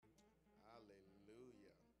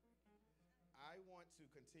to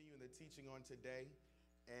continue the teaching on today,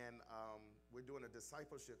 and we're doing a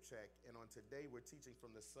discipleship check. And on today, we're teaching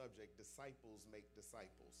from the subject, Disciples Make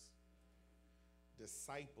Disciples.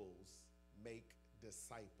 Disciples make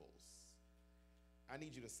disciples. I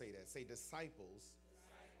need you to say that. Say, disciples,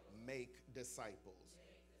 make disciples.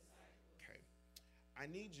 Okay. I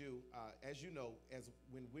need you, as you know,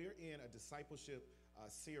 when we're in a discipleship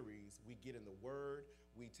series, we get in the Word,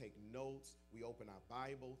 we take notes, we open our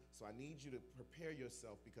Bible. So I need you to prepare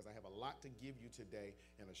yourself because I have a lot to give you today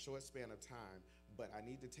in a short span of time, but I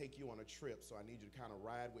need to take you on a trip, so I need you to kind of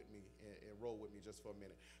ride with me and roll with me just for a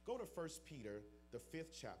minute. Go to 1 Peter, the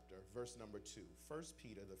 5th chapter, verse number 2. 1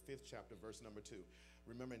 Peter, the 5th chapter, verse number 2.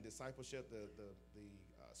 Remember, in discipleship, the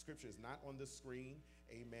scripture is not on the screen.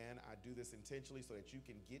 Amen. I do this intentionally so that you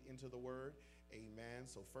can get into the Word. Amen.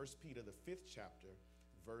 So 1 Peter, the 5th chapter,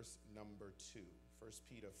 verse number 2. 1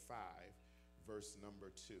 Peter 5, verse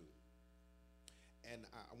number 2. And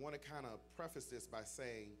I want to kind of preface this by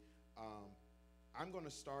saying, I'm going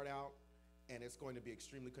to start out, and it's going to be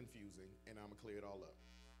extremely confusing, and I'm going to clear it all up.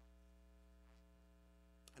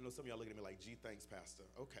 I know some of y'all looking at me like, gee, thanks, Pastor.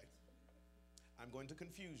 Okay. I'm going to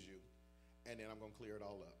confuse you, and then I'm going to clear it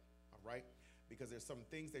all up, all right? Because there's some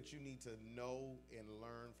things that you need to know and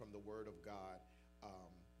learn from the Word of God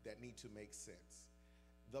that need to make sense.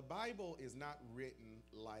 The Bible is not written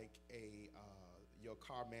like your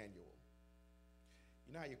car manual.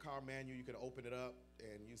 You know how your car manual, you can open it up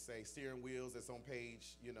and you say steering wheels, it's on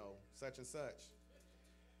page, such and such.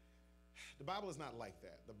 The Bible is not like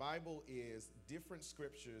that. The Bible is different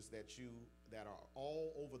scriptures that are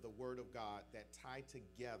all over the Word of God that tie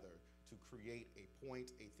together to create a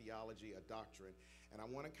point, a theology, a doctrine. And I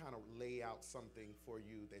want to kind of lay out something for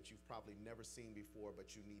you that you've probably never seen before,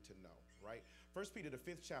 but you need to know, right? 1 Peter, the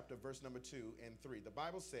 5th chapter, verse number 2 and 3. The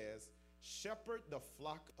Bible says, "Shepherd the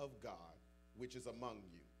flock of God, which is among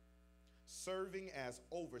you, serving as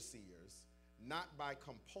overseers, not by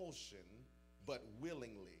compulsion, but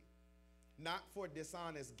willingly, not for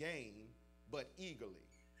dishonest gain, but eagerly,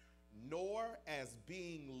 nor as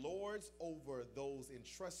being lords over those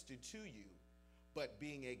entrusted to you, but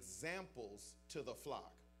being examples to the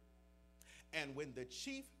flock. And when the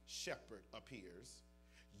chief shepherd appears,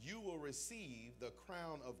 you will receive the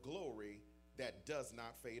crown of glory that does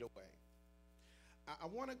not fade away." I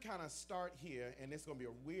want to kind of start here, and it's going to be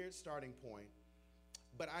a weird starting point,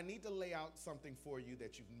 but I need to lay out something for you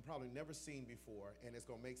that you've probably never seen before, and it's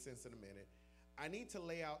going to make sense in a minute. I need to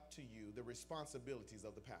lay out to you the responsibilities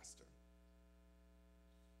of the pastor.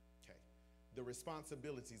 Okay, the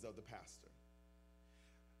responsibilities of the pastor.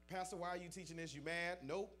 Pastor, why are you teaching this? You mad?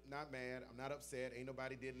 Nope, not mad. I'm not upset. Ain't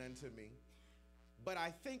nobody did nothing to me. But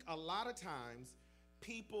I think a lot of times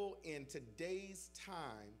people in today's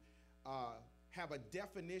time have a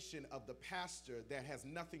definition of the pastor that has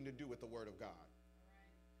nothing to do with the Word of God.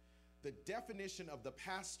 The definition of the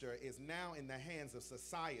pastor is now in the hands of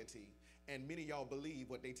society, and many of y'all believe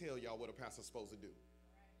what they tell y'all what a pastor's supposed to do.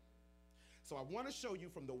 So I want to show you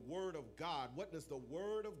from the Word of God, what does the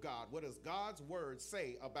Word of God, what does God's Word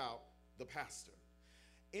say about the pastor?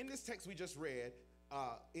 In this text we just read,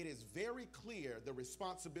 it is very clear the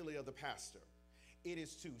responsibility of the pastor. It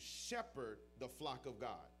is to shepherd the flock of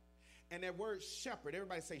God. And that word shepherd,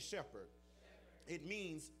 everybody say shepherd. It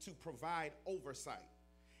means to provide oversight.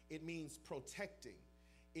 It means protecting.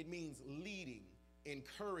 It means leading,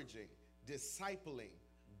 encouraging, discipling,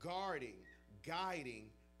 guarding, guiding,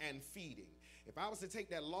 and feeding. If I was to take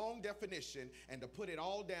that long definition and to put it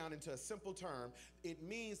all down into a simple term, it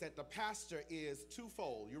means that the pastor is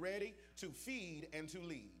twofold. You ready? To feed and to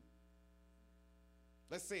lead.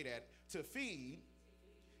 Let's say that. To feed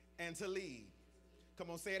and to lead. Come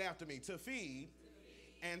on, say it after me. To feed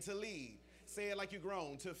and to lead. Say it like you're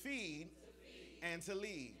grown. To feed and to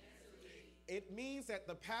lead. It means that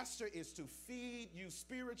the pastor is to feed you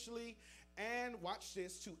spiritually and, watch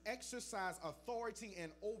this, to exercise authority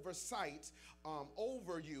and oversight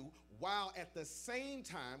over you, while at the same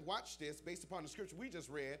time, watch this, based upon the scripture we just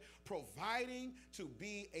read, providing to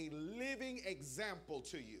be a living example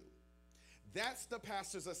to you. That's the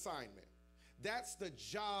pastor's assignment. That's the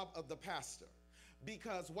job of the pastor.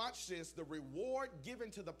 Because, watch this, the reward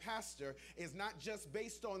given to the pastor is not just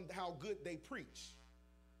based on how good they preach.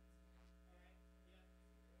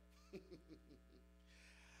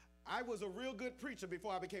 I was a real good preacher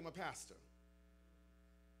before I became a pastor.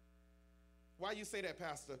 Why you say that,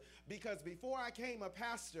 Pastor? Because before I became a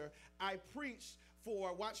pastor, I preached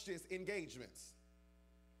for, watch this, engagements.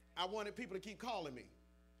 I wanted people to keep calling me.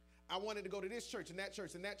 I wanted to go to this church and that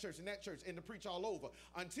church and that church and that church and to preach all over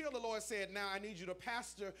until the Lord said, now I need you to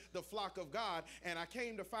pastor the flock of God. And I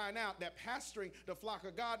came to find out that pastoring the flock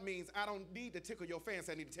of God means I don't need to tickle your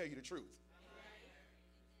fancy. I need to tell you the truth.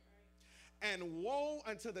 And woe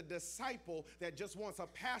unto the disciple that just wants a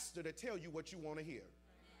pastor to tell you what you want to hear.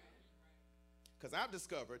 Because I've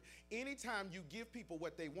discovered anytime you give people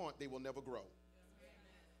what they want, they will never grow.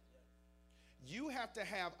 You have to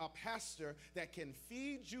have a pastor that can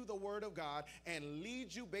feed you the word of God and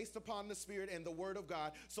lead you based upon the Spirit and the word of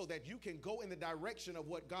God so that you can go in the direction of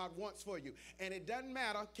what God wants for you. And it doesn't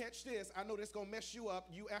matter, catch this, I know this is going to mess you up,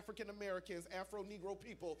 you African Americans, Afro-Negro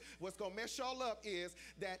people, what's going to mess y'all up is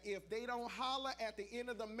that if they don't holler at the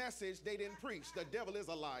end of the message, they didn't preach. The devil is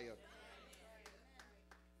a liar.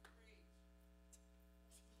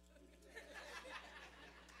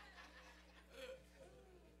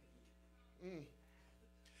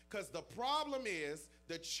 Because the problem is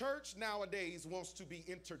the church nowadays wants to be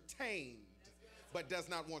entertained, but does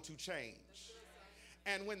not want to change.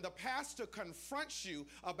 And when the pastor confronts you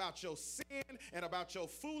about your sin and about your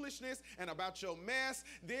foolishness and about your mess,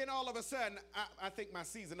 then all of a sudden, I think my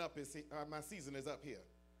season is up here.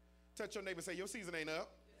 Touch your neighbor and say, your season ain't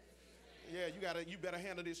up. Yeah, you better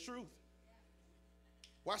handle this truth.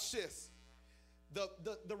 Watch this.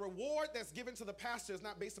 The reward that's given to the pastor is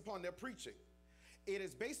not based upon their preaching. It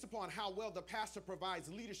is based upon how well the pastor provides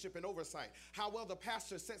leadership and oversight, how well the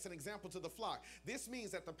pastor sets an example to the flock. This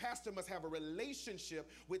means that the pastor must have a relationship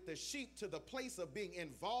with the sheep to the place of being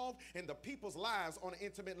involved in the people's lives on an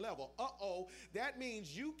intimate level. That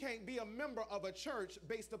means you can't be a member of a church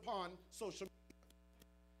based upon social media.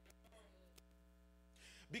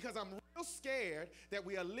 Because I'm real scared that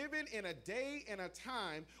we are living in a day and a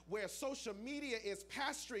time where social media is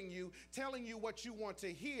pastoring you, telling you what you want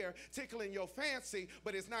to hear, tickling your fancy,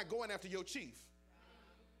 but it's not going after your chief.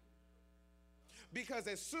 Because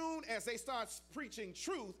as soon as they start preaching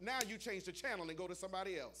truth, now you change the channel and go to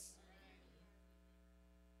somebody else.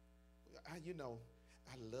 I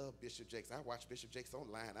love Bishop Jakes. I watch Bishop Jakes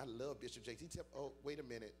online. I love Bishop Jakes. Wait a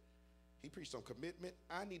minute. He preached on commitment.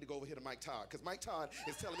 I need to go over here to Mike Todd because Mike Todd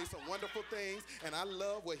is telling me some wonderful things, and I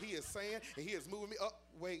love what he is saying, and he is moving me up.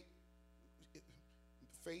 Wait,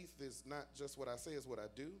 faith is not just what I say, it's what I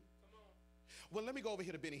do. Well, let me go over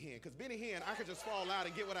here to Benny Hinn because Benny Hinn, I could just fall out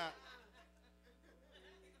and get what I...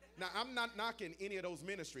 Now, I'm not knocking any of those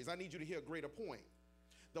ministries. I need you to hear a greater point.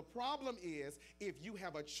 The problem is if you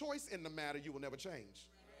have a choice in the matter, you will never change.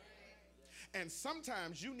 And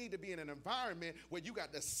sometimes you need to be in an environment where you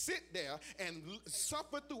got to sit there and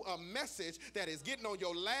suffer through a message that is getting on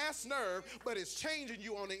your last nerve, but it's changing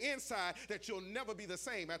you on the inside that you'll never be the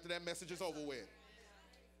same after that message is over with.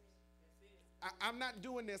 I'm not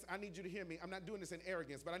doing this. I need you to hear me. I'm not doing this in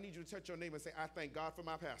arrogance, but I need you to touch your neighbor and say, I thank God for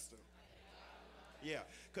my pastor. Yeah,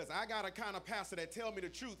 because I got a kind of pastor that tell me the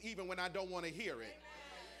truth even when I don't want to hear it.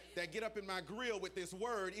 That get up in my grill with this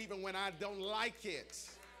word even when I don't like it.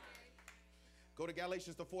 Go to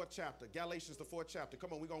Galatians, the 4th chapter. Galatians, the 4th chapter.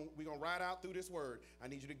 Come on, we're gonna ride out through this word. I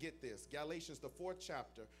need you to get this. Galatians, the 4th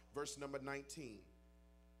chapter, verse number 19.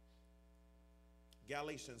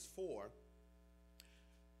 Galatians 4,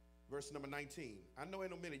 verse number 19. I know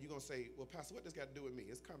in a minute you're going to say, well, Pastor, what does this got to do with me?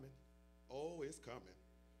 It's coming. Oh, it's coming.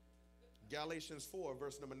 Galatians 4,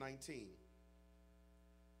 verse number 19.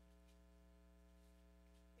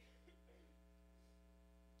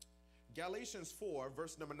 Galatians 4,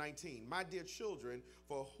 verse number 19. My dear children,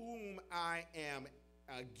 for whom I am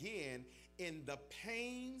again in the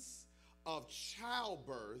pains of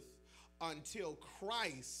childbirth until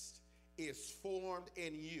Christ is formed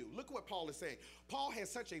in you. Look what Paul is saying. Paul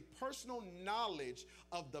has such a personal knowledge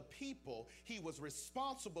of the people he was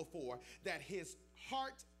responsible for that his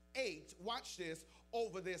heart ached, watch this,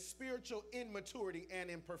 over their spiritual immaturity and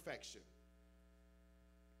imperfection.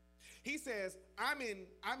 He says, I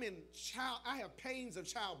have pains of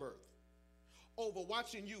childbirth over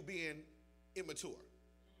watching you being immature.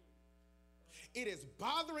 It is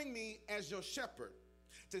bothering me as your shepherd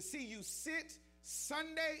to see you sit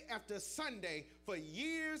Sunday after Sunday for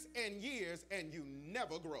years and years and you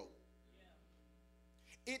never grow.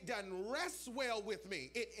 It doesn't rest well with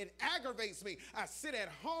me. It aggravates me. I sit at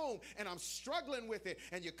home and I'm struggling with it,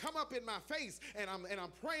 and you come up in my face and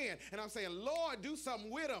I'm praying and I'm saying, Lord, do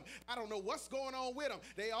something with them. I don't know what's going on with them.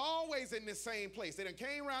 They always in this same place. They done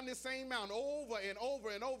came around this same mountain over and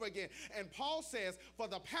over and over again. And Paul says for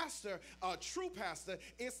the pastor, a true pastor,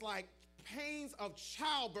 it's like pains of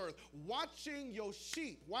childbirth, watching your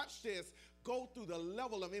sheep, watch this, go through the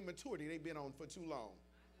level of immaturity they've been on for too long.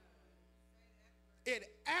 It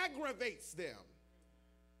aggravates them.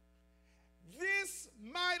 This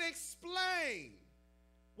might explain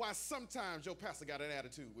why sometimes your pastor got an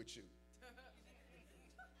attitude with you.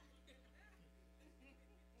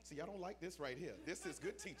 See, y'all don't like this right here. This is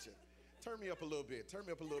good teaching. Turn me up a little bit. Turn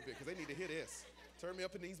me up a little bit because they need to hear this. Turn me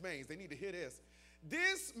up in these mains. They need to hear this.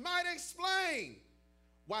 This might explain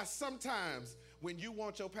why sometimes when you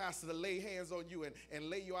want your pastor to lay hands on you and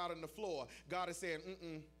lay you out on the floor, God is saying,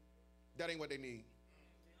 that ain't what they need.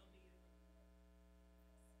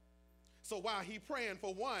 So while he praying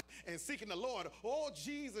for one and seeking the Lord, oh,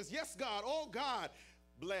 Jesus, yes, God, oh, God,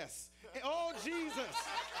 bless. Oh, Jesus.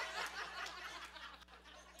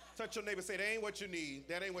 Touch your neighbor, say, that ain't what you need.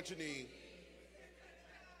 That ain't what you need.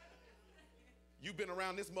 You've been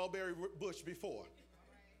around this mulberry bush before.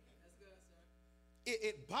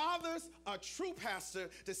 It bothers a true pastor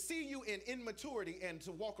to see you in immaturity and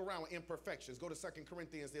to walk around with imperfections. Go to 2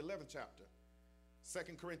 Corinthians, the 11th chapter. 2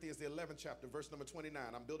 Corinthians, the 11th chapter, verse number 29.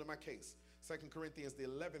 I'm building my case. 2 Corinthians, the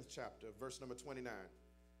 11th chapter, verse number 29.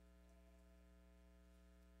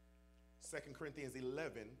 2 Corinthians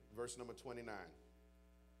 11, verse number 29.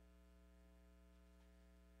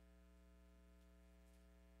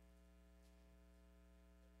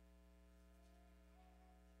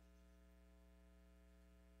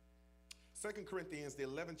 Second Corinthians, the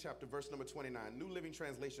 11th chapter, verse number 29. New Living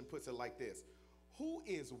Translation puts it like this. Who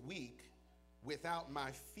is weak without my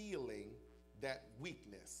feeling that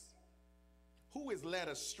weakness? Who is led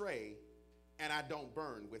astray and I don't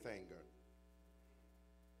burn with anger?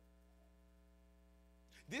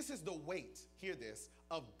 This is the weight, hear this,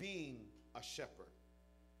 of being a shepherd.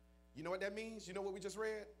 You know what that means? You know what we just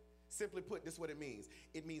read? Simply put, this is what it means.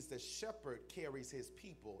 It means the shepherd carries his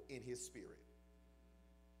people in his spirit.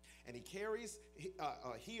 And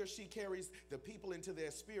he or she carries the people into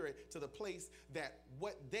their spirit to the place that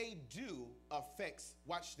what they do affects,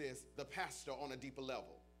 watch this, the pastor on a deeper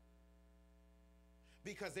level.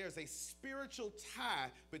 Because there's a spiritual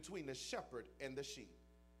tie between the shepherd and the sheep.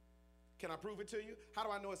 Can I prove it to you? How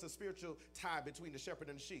do I know it's a spiritual tie between the shepherd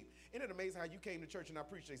and the sheep? Isn't it amazing how you came to church and I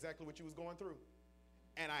preached exactly what you was going through?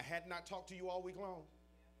 And I had not talked to you all week long?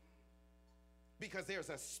 Because there's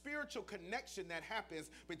a spiritual connection that happens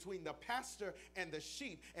between the pastor and the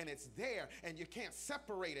sheep, and it's there, and you can't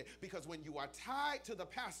separate it, because when you are tied to the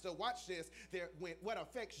pastor, watch this, what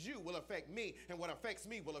affects you will affect me, and what affects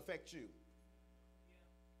me will affect you.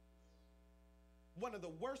 One of the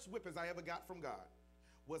worst whippings I ever got from God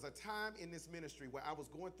was a time in this ministry where I was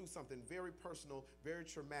going through something very personal, very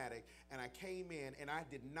traumatic, and I came in and I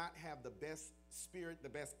did not have the best spirit, the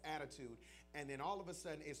best attitude, and then all of a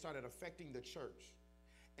sudden it started affecting the church.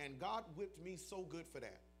 And God whipped me so good for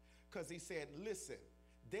that, because he said, listen,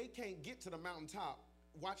 they can't get to the mountaintop.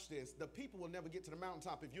 Watch this. The people will never get to the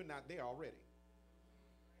mountaintop if you're not there already.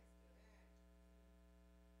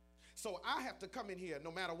 So I have to come in here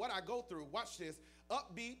no matter what I go through. Watch this.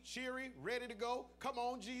 Upbeat, cheery, ready to go. Come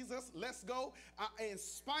on, Jesus, let's go. In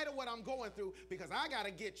spite of what I'm going through, because I got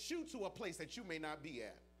to get you to a place that you may not be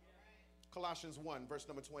at. Colossians 1, verse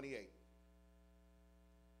number 28.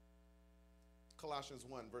 Colossians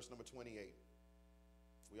 1, verse number 28.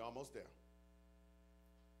 We almost there.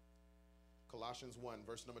 Colossians 1,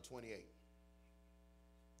 verse number 28.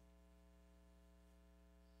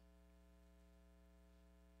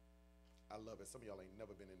 I love it. Some of y'all ain't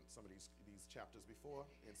never been in some of these chapters before,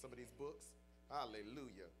 in some of these books.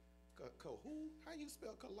 Hallelujah. Who? How you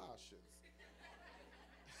spell Colossians?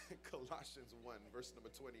 Colossians 1, verse number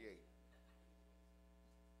 28.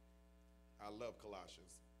 I love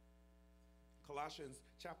Colossians. Colossians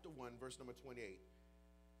chapter 1, verse number 28.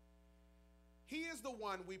 He is the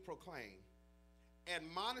one we proclaim,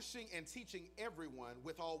 admonishing and teaching everyone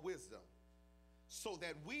with all wisdom, so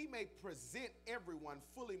that we may present everyone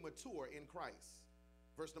fully mature in Christ.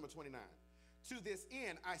 Verse number 29. To this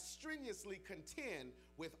end, I strenuously contend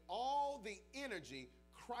with all the energy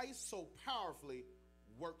Christ so powerfully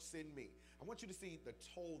works in me. I want you to see the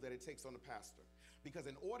toll that it takes on the pastor. Because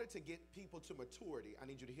in order to get people to maturity, I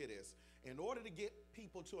need you to hear this. In order to get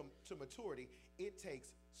people to maturity, it takes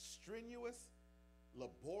strenuous,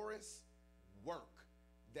 laborious work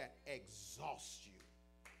that exhausts you.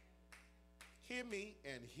 Hear me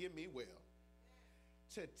and hear me well.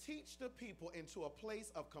 To teach the people into a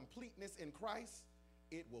place of completeness in Christ,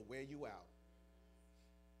 it will wear you out.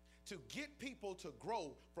 To get people to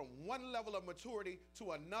grow from one level of maturity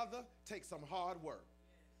to another takes some hard work.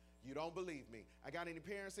 You don't believe me. I got any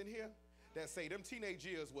parents in here that say them teenage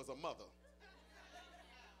years was a mother?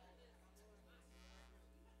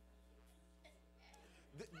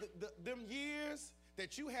 Them years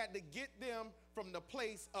that you had to get them from the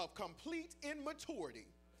place of complete immaturity,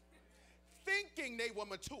 thinking they were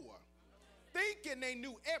mature, thinking they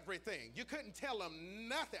knew everything. You couldn't tell them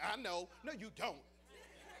nothing. I know. No, you don't.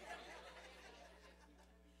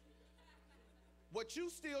 What you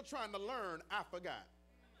still trying to learn, I forgot.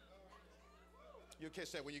 You'll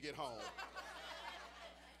catch that when you get home.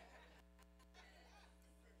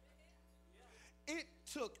 It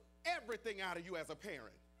took everything out of you as a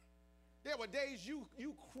parent. There were days you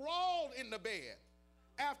crawled in the bed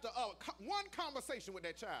after one conversation with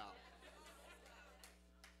that child.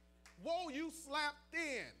 Whoa, you slapped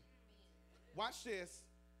in. Watch this.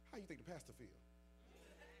 How you think the pastor feel?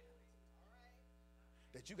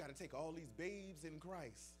 That you got to take all these babes in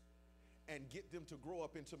Christ and get them to grow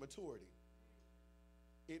up into maturity.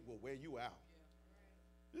 It will wear you out.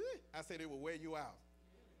 I said it will wear you out.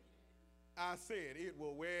 I said it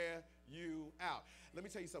will wear you out. Let me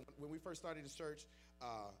tell you something. When we first started this church,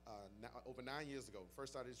 over 9 years ago,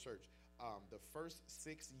 first started this church, the first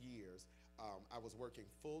 6 years, I was working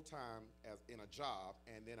full-time in a job,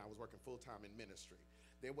 and then I was working full-time in ministry.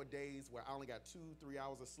 There were days where I only got 2-3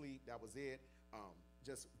 hours of sleep. That was it.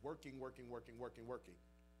 Just working.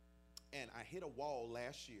 And I hit a wall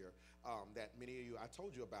last year that many of you, I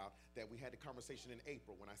told you about, that we had the conversation in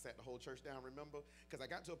April when I sat the whole church down, remember? Because I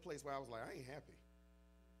got to a place where I was like, I ain't happy.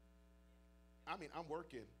 I mean, I'm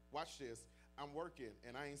working. Watch this. I'm working,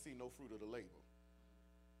 and I ain't seen no fruit of the labor.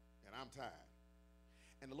 And I'm tired.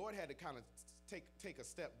 And the Lord had to kind of take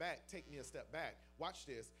me a step back. Watch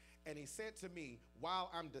this. And he said to me, while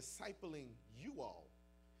I'm discipling you all,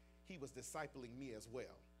 he was discipling me as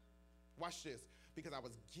well. Watch this, because I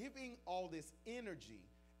was giving all this energy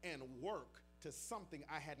and work to something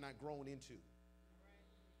I had not grown into.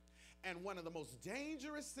 And one of the most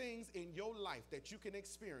dangerous things in your life that you can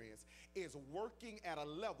experience is working at a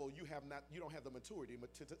level you don't have the maturity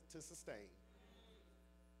to sustain.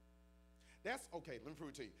 That's okay, let me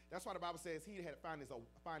prove it to you. That's why the Bible says he that findeth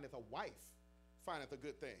a wife findeth a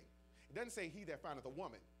good thing. It doesn't say he that findeth a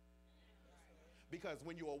woman. Because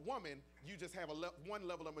when you're a woman, you just have one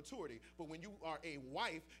level of maturity. But when you are a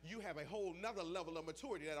wife, you have a whole nother level of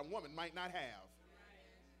maturity that a woman might not have.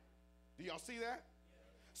 Do y'all see that?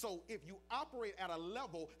 So if you operate at a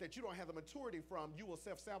level that you don't have the maturity from, you will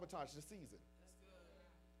self-sabotage the season.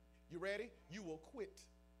 You ready? You will quit.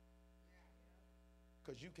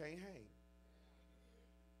 Because you can't hang.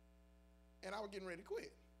 And I was getting ready to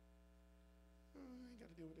quit. I ain't got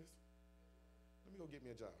to deal with this. Let me go get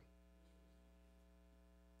me a job.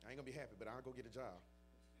 I ain't gonna be happy, but I'll go get a job.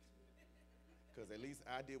 Because at least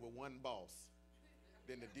I deal with one boss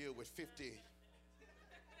than to deal with 50.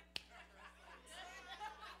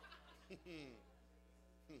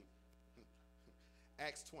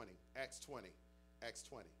 Acts 20.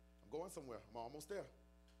 I'm going somewhere. I'm almost there.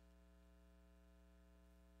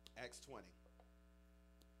 Acts 20.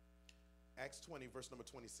 Acts 20, verse number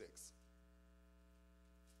 26.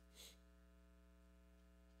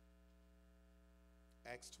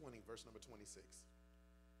 Acts 20, verse number 26.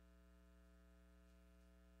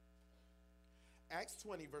 Acts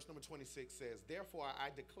 20, verse number 26 says, therefore I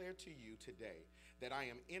declare to you today that I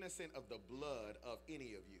am innocent of the blood of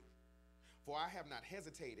any of you. For I have not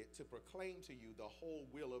hesitated to proclaim to you the whole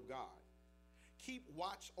will of God. Keep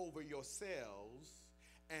watch over yourselves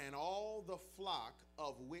and all the flock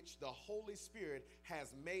of which the Holy Spirit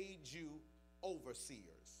has made you overseers.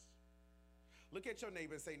 Look at your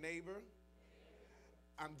neighbor and say, neighbor,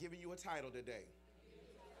 I'm giving you a title today.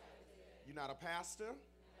 You're not a pastor.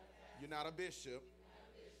 You're not a bishop.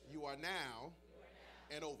 You are now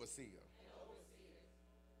an overseer.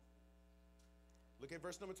 Look at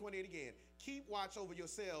verse number 28 again. Keep watch over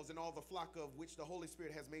yourselves and all the flock of which the Holy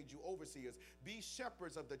Spirit has made you overseers. Be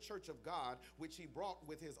shepherds of the church of God, which he bought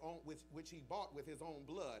with his own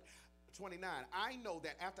blood. 29. I know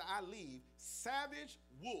that after I leave, savage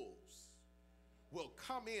wolves will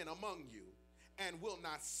come in among you and will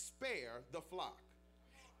not spare the flock.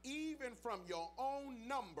 Even from your own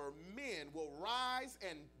number, men will rise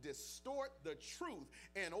and distort the truth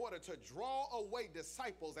in order to draw away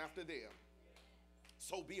disciples after them.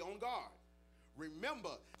 So be on guard. Remember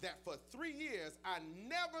that for 3 years, I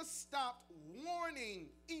never stopped warning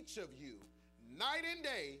each of you night and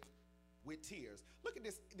day with tears. Look at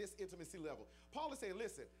this intimacy level. Paul is saying,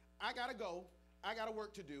 listen, I got to go. I got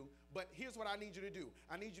work to do, but here's what I need you to do.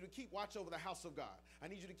 I need you to keep watch over the house of God. I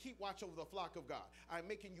need you to keep watch over the flock of God. I'm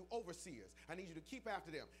making you overseers. I need you to keep after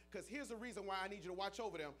them. Because here's the reason why I need you to watch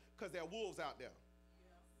over them, because there are wolves out there.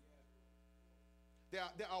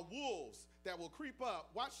 There are wolves that will creep up,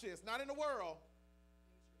 watch this, not in the world,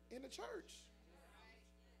 in the church.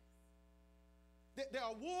 There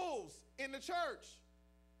are wolves in the church.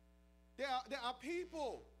 There are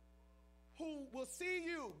people who will see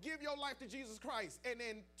you give your life to Jesus Christ and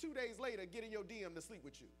then 2 days later get in your DM to sleep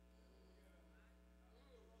with you.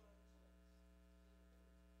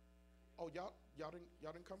 Oh, y'all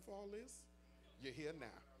didn't come for all this? You're here now.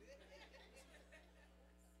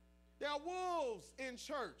 There are wolves in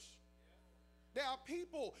church. There are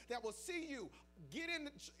people that will see you get in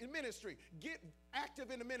ministry, get active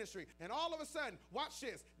in the ministry, and all of a sudden, watch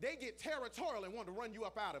this, they get territorial and want to run you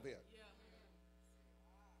up out of here.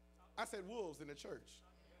 I said wolves in the church.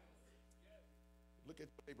 Look at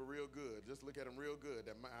the neighbor real good. Just look at him real good.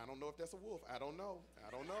 I don't know if that's a wolf. I don't know. I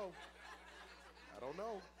don't know. I don't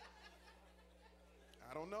know.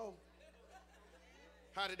 I don't know.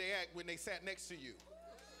 How did they act when they sat next to you?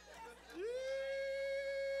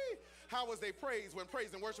 How was they praised when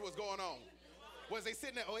praise and worship was going on? Was they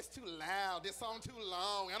sitting there, oh, it's too loud, this song too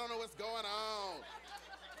long, I don't know what's going on.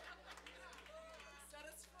 Set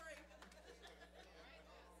us free.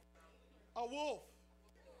 A wolf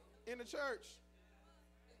in the church.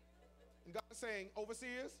 And God is saying,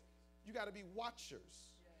 overseers, you got to be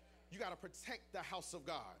watchers. You got to protect the house of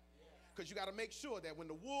God. Because you got to make sure that when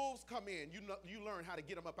the wolves come in, you learn how to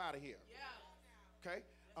get them up out of here. Okay?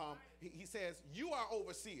 He says, you are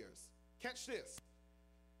overseers. Catch this.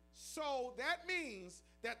 So that means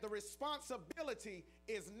that the responsibility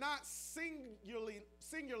is not singularly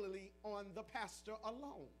on the pastor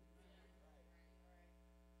alone.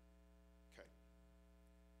 Okay.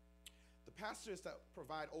 The pastor is to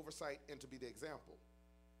provide oversight and to be the example.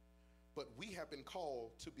 But we have been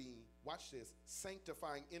called to be, watch this,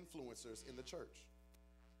 sanctifying influencers in the church.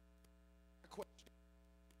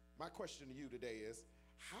 My question to you today is,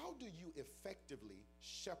 how do you effectively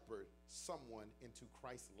shepherd someone into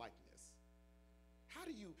Christ's likeness? How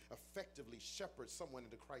do you effectively shepherd someone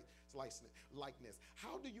into Christ's likeness?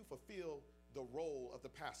 How do you fulfill the role of the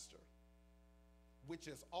pastor, which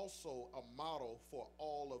is also a model for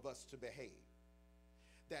all of us to behave?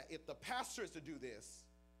 That if the pastor is to do this,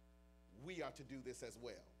 we are to do this as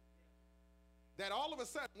well. That all of a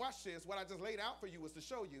sudden, watch this, what I just laid out for you was to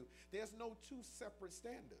show you there's no two separate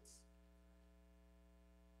standards.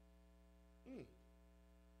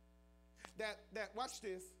 That watch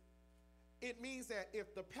this, it means that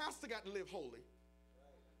if the pastor got to live holy,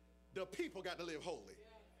 the people got to live holy.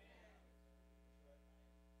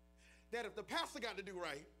 That if the pastor got to do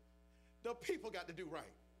right, the people got to do right.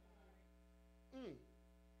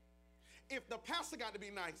 If the pastor got to be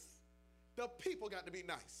nice, the people got to be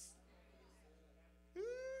nice.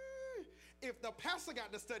 If the pastor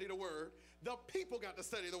got to study the word, the people got to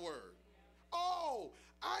study the word. Oh,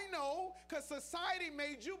 I know, because society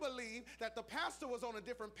made you believe that the pastor was on a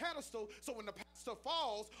different pedestal, so when the pastor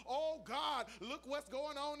falls, oh God, look what's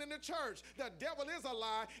going on in the church. The devil is a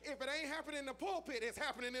lie. If it ain't happening in the pulpit, it's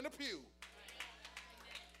happening in the pew.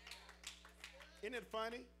 Isn't it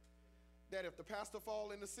funny that if the pastor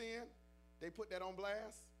fall into sin, they put that on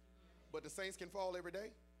blast, but the saints can fall every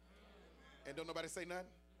day? And don't nobody say nothing?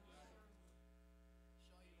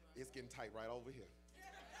 It's getting tight right over here.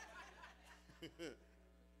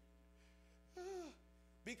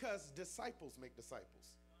 Because disciples make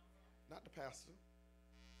disciples, not the pastor.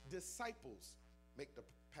 Disciples make the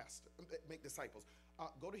pastor, make disciples.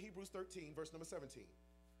 Go to Hebrews 13, verse number 17.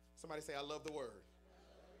 Somebody say, I love the word.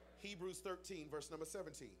 Hebrews 13, verse number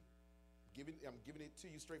 17. I'm giving it to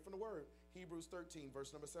you straight from the word. Hebrews 13,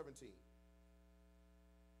 verse number 17.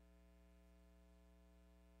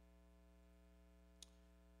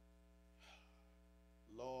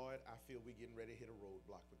 Lord, I feel we're getting ready to hit a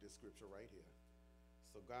roadblock with this scripture right here.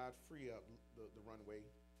 So God, free up the runway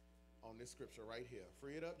on this scripture right here.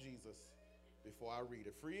 Free it up, Jesus, before I read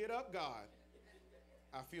it. Free it up, God.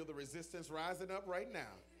 I feel the resistance rising up right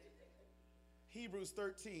now. Hebrews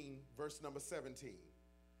 13, verse number 17.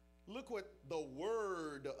 Look what the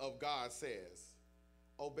word of God says.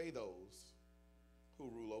 Obey those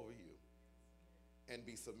who rule over you and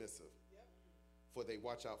be submissive, for they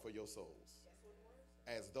watch out for your souls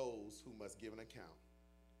as those who must give an account.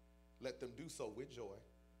 Let them do so with joy,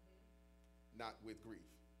 not with grief,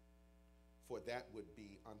 for that would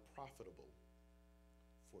be unprofitable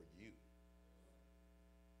for you.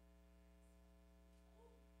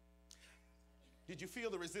 Did you feel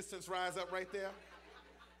the resistance rise up right there?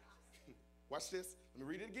 Watch this. Let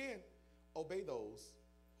me read it again. Obey those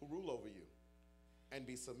who rule over you and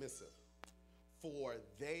be submissive, for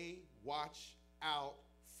they watch out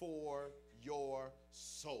for your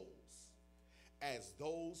souls as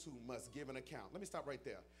those who must give an account. Let me stop right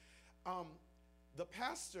there. The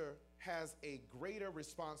pastor has a greater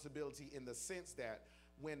responsibility in the sense that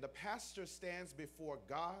when the pastor stands before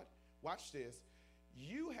God, watch this,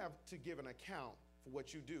 you have to give an account for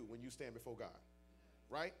what you do when you stand before God,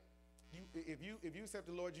 right? If you accept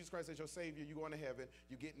the Lord Jesus Christ as your Savior, you're going to heaven,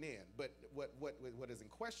 you're getting in. But what is in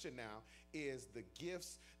question now is the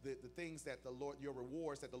gifts, the things that the Lord, your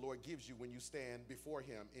rewards that the Lord gives you when you stand before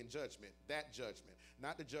Him in judgment. That judgment,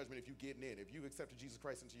 not the judgment if you're getting in. If you accepted Jesus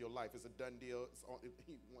Christ into your life, it's a done deal.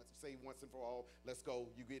 He wants to say once and for all, let's go,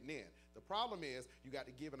 you're getting in. The problem is you got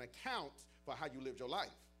to give an account for how you lived your life.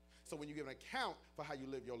 So when you give an account for how you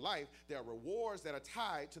live your life, there are rewards that are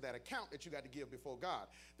tied to that account that you got to give before God.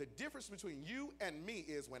 The difference between you and me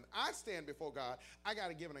is when I stand before God, I got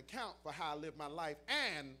to give an account for how I live my life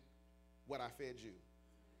and what I fed you.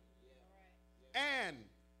 And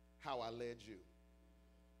how I led you.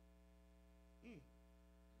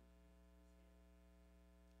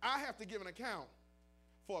 I have to give an account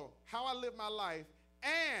for how I live my life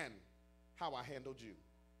and how I handled you.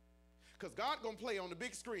 Because God going to play on the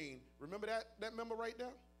big screen. Remember that member right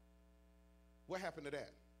there? What happened to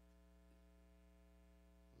that?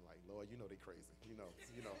 I'm like, Lord, you know they crazy. You know,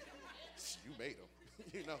 you made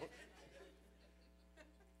them.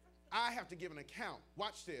 I have to give an account.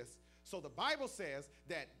 Watch this. So the Bible says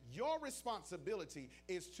that your responsibility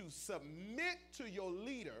is to submit to your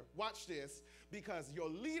leader. Watch this, because your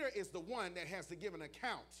leader is the one that has to give an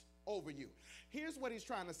account over you. Here's what he's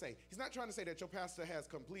trying to say. He's not trying to say that your pastor has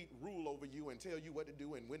complete rule over you and tell you what to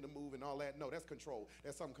do and when to move and all that. No, that's control.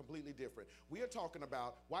 That's something completely different. We are talking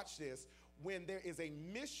about, watch this, when there is a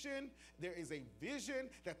mission, there is a vision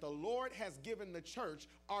that the Lord has given the church,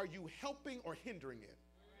 are you helping or hindering it?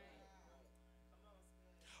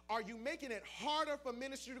 Are you making it harder for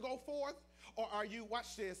ministry to go forth? Or are you,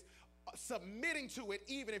 watch this, submitting to it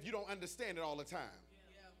even if you don't understand it all the time?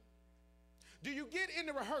 Do you get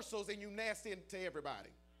into rehearsals and you nasty to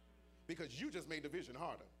everybody? Because you just made the vision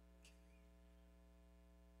harder.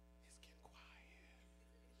 It's getting quiet.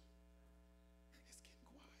 It's getting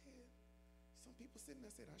quiet. Some people sitting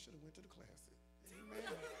there said, I should have went to the classic.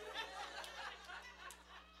 Amen.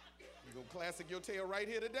 You're going to classic your tail right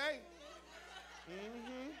here today.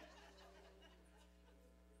 Mm-hmm.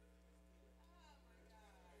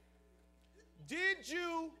 Did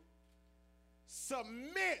you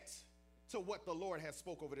submit to what the Lord has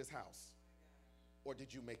spoke over this house? Or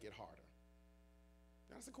did you make it harder?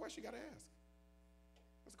 That's a question you got to ask.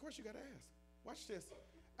 That's a question you got to ask. Watch this.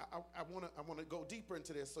 I want to go deeper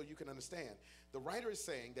into this so you can understand. The writer is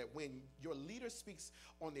saying that when your leader speaks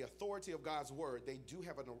on the authority of God's word, they do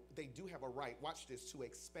have a right, watch this, to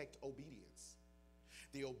expect obedience.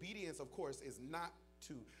 The obedience, of course, is not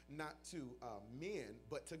to men,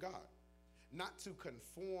 but to God. Not to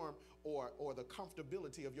conform or the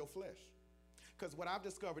comfortability of your flesh. Because what I've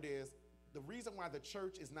discovered is the reason why the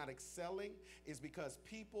church is not excelling is because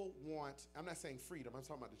people want, I'm not saying freedom, I'm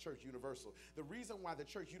talking about the church universal. The reason why the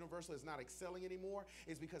church universal is not excelling anymore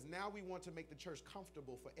is because now we want to make the church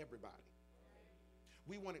comfortable for everybody.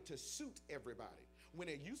 We want it to suit everybody. When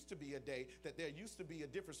there used to be a day that there used to be a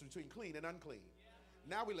difference between clean and unclean.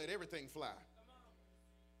 Now we let everything fly.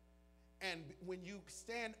 And when you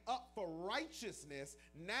stand up for righteousness,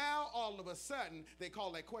 now all of a sudden they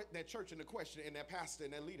call that church into question and that pastor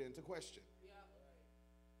and that leader into question. Yeah.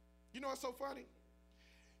 You know what's so funny?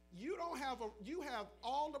 You have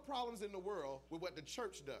all the problems in the world with what the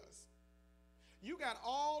church does. You got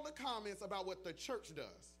all the comments about what the church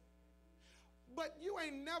does. But you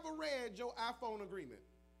ain't never read your iPhone agreement.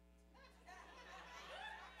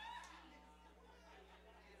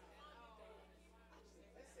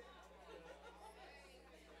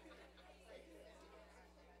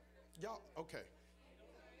 Y'all, okay.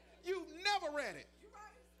 You've never read it.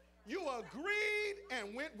 You agreed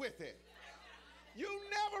and went with it. You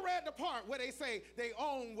never read the part where they say they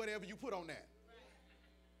own whatever you put on that.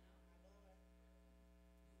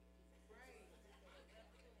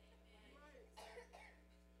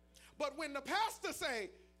 But when the pastor say,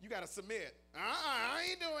 you got to submit. I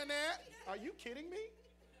ain't doing that. Are you kidding me?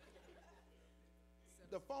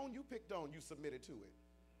 The phone you picked on, you submitted to it.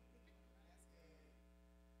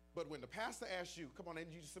 But when the pastor asks you, come on,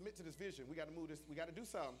 and you submit to this vision, we got to move this, we got to do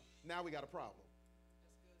something, now we got a problem.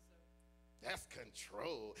 That's good, sir. That's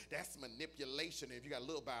control. That's manipulation. If you got a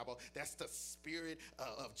little Bible, that's the spirit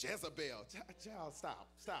of Jezebel. Child, stop.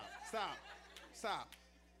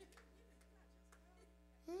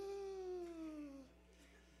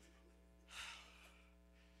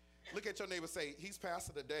 Look at your neighbor, say, he's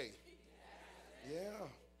pastor today. Yeah.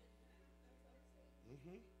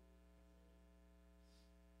 Mm-hmm.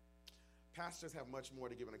 Pastors have much more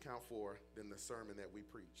to give an account for than the sermon that we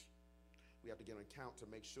preach. We have to give an account to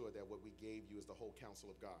make sure that what we gave you is the whole counsel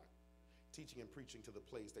of God, teaching and preaching to the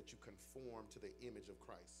place that you conform to the image of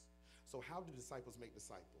Christ. So how do disciples make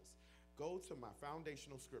disciples? Go to my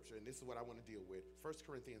foundational scripture, and this is what I want to deal with, 1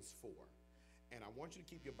 Corinthians 4. And I want you to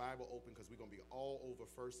keep your Bible open because we're going to be all over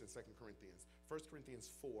 1st and 2nd Corinthians. 1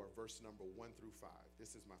 Corinthians 4, verse number 1 through 5.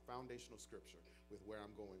 This is my foundational scripture with where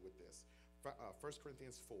I'm going with this. 1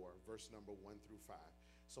 Corinthians 4, verse number 1 through 5.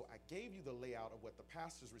 So I gave you the layout of what the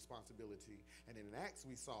pastor's responsibility, and in Acts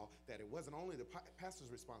we saw that it wasn't only the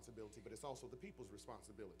pastor's responsibility, but it's also the people's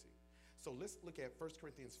responsibility. So let's look at 1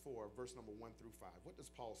 Corinthians 4, verse number 1 through 5. What does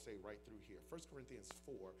Paul say right through here? 1 Corinthians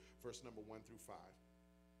 4, verse number 1 through 5.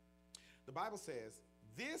 The Bible says,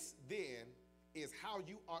 this then is how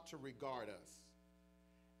you ought to regard us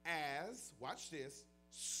as, watch this,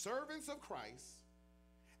 servants of Christ,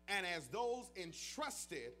 and as those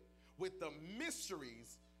entrusted with the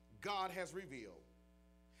mysteries God has revealed.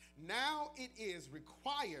 Now it is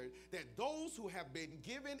required that those who have been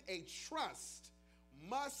given a trust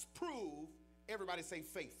must prove, everybody say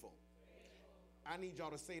faithful. I need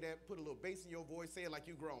y'all to say that, put a little bass in your voice, say it like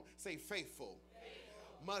you grown. Say faithful.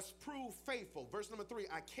 Must prove faithful. Verse number 3,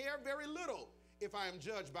 I care very little if I am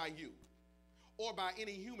judged by you or by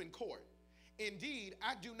any human court. Indeed,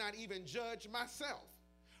 I do not even judge myself.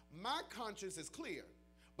 My conscience is clear,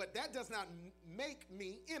 but that does not make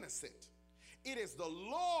me innocent. It is the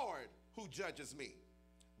Lord who judges me.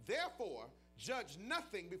 Therefore, judge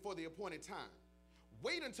nothing before the appointed time.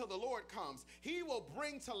 Wait until the Lord comes. He will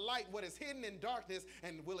bring to light what is hidden in darkness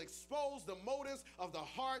and will expose the motives of the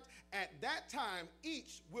heart. At that time,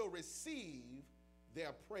 each will receive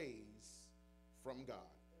their praise from God.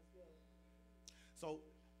 So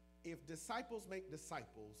if disciples make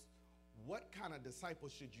disciples, what kind of disciple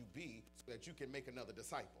should you be so that you can make another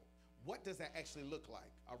disciple? What does that actually look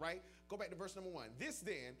like? All right, go back to verse number 1. This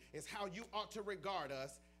then is how you ought to regard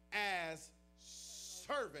us as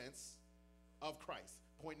servants of Christ.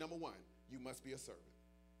 Point number 1, you must be a servant.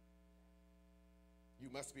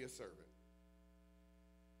 You must be a servant.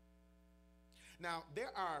 Now,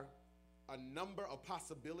 there are a number of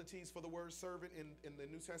possibilities for the word servant in the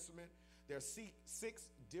New Testament. There are 6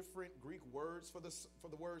 different Greek words for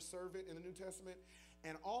the word servant in the New Testament,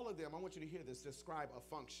 and all of them, I want you to hear this, describe a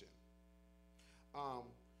function.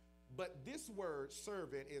 But this word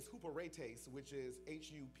servant is huperetes, which is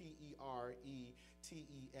Huperetes.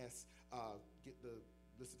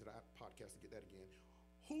 Listen to that podcast to get that again.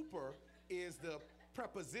 Huper is the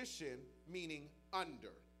preposition meaning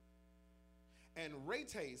under, and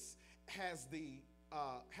retes has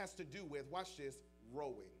to do with, watch this,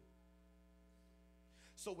 rowing.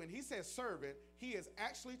 So when he says servant, he is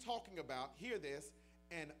actually talking about, hear this,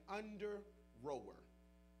 an under rower.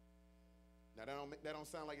 Now that don't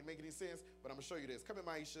sound like it make any sense, but I'm gonna show you this. Come here,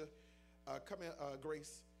 Maisha. Come here,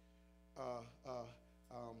 Grace.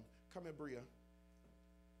 Come here, Bria.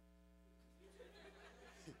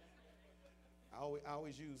 I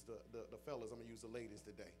always use the fellas. I'm gonna use the ladies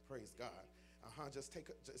today. Praise God. Just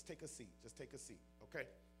take a seat. Just take a seat. Okay.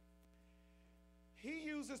 He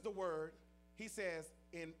uses the word. He says,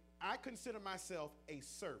 I consider myself a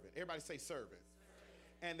servant. Everybody say servant.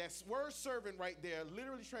 And that word servant right there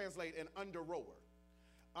literally translates an under rower.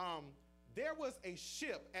 There was a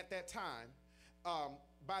ship at that time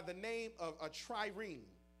by the name of a trireme.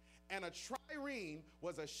 And a trireme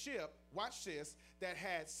was a ship, watch this, that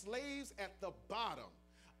had slaves at the bottom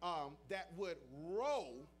that would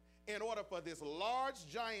row in order for this large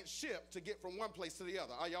giant ship to get from one place to the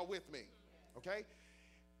other. Are y'all with me? Okay?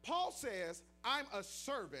 Paul says, I'm a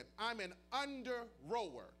servant. I'm an under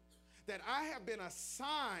rower. That I have been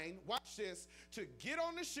assigned, watch this, to get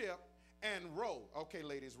on the ship and row. Okay,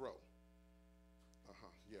 ladies, row.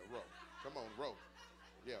 Yeah, row. Come on, row.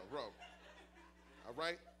 Yeah, row. All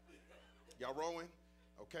right? Y'all rowing?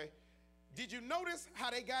 Okay. Did you notice how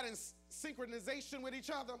they got in synchronization with each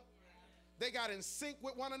other? They got in sync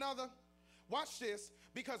with one another. Watch this,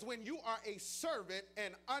 because when you are a servant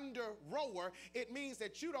and under rower, it means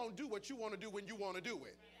that you don't do what you want to do when you want to do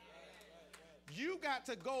it. You got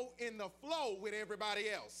to go in the flow with everybody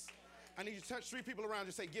else. I need you to touch 3 people around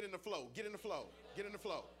you, say, get in the flow, get in the flow, get in the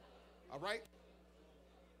flow. All right?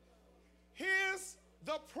 Here's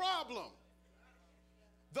the problem.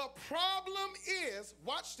 The problem is,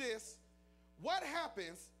 watch this, what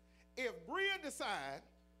happens if Bria decide,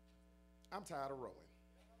 I'm tired of rowing.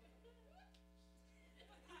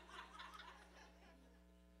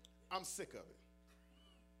 I'm sick of it.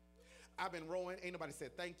 I've been rowing, ain't nobody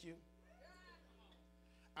said thank you.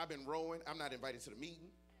 I've been rowing. I'm not invited to the meeting.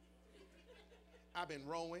 I've been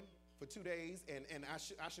rowing for 2 days, and I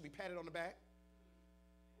should be patted on the back.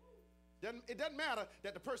 It doesn't matter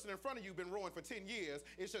that the person in front of you has been rowing for 10 years.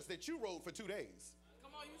 It's just that you rowed for 2 days.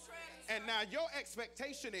 Come And now your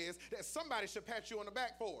expectation is that somebody should pat you on the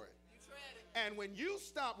back for it. And when you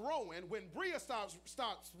stop rowing, when Bria stops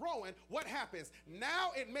rowing, what happens?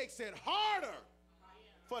 Now it makes it harder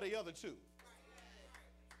for the other two.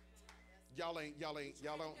 Y'all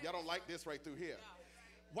don't like this right through here.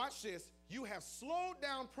 Watch this. You have slowed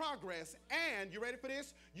down progress, and you ready for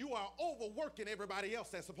this? You are overworking everybody else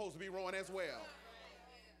that's supposed to be rowing as well.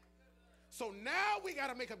 So now we got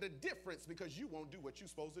to make up the difference because you won't do what you're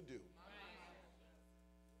supposed to do.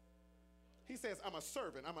 He says, I'm a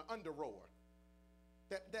servant. I'm an under rower.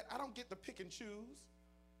 That I don't get to pick and choose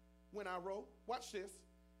when I row. Watch this.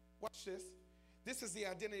 Watch this. This is the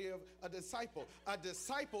identity of a disciple. A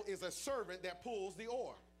disciple is a servant that pulls the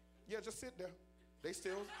oar. Yeah, just sit there. They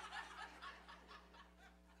still.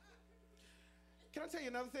 Can I tell you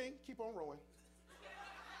another thing? Keep on rowing.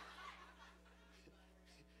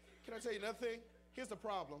 Can I tell you another thing? Here's the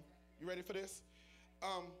problem. You ready for this?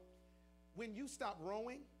 When you stop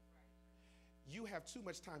rowing, you have too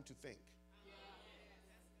much time to think.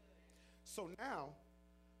 So now,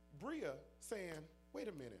 Bria saying, wait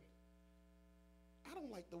a minute. I don't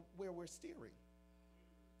like where we're steering.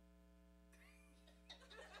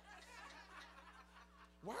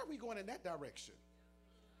 Why are we going in that direction?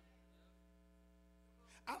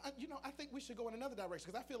 I think we should go in another direction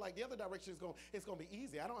because I feel like the other direction is going to be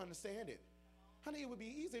easy. I don't understand it. Honey, it would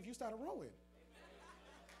be easy if you started rowing.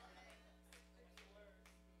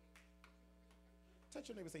 Touch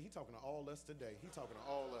your neighbor and say, he's talking to all us today. He's talking to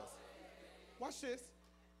all us. Watch this.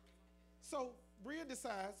 So Bria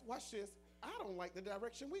decides, watch this, I don't like the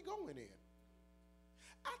direction we're going in.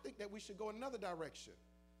 I think that we should go another direction.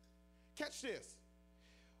 Catch this.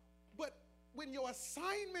 But when your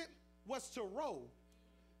assignment was to row,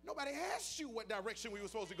 nobody asked you what direction we were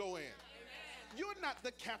supposed to go in. Amen. You're not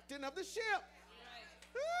the captain of the ship.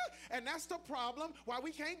 Right. And that's the problem why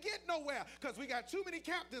we can't get nowhere, because we got too many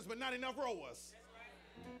captains but not enough rowers.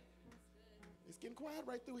 Right. It's getting quiet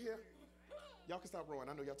right through here. Y'all can stop rowing.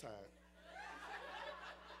 I know y'all tired.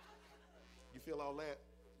 You feel all that?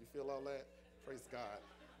 You feel all that? Praise God.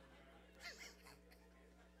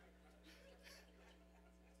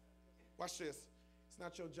 Watch this. It's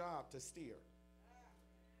not your job to steer.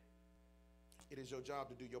 It is your job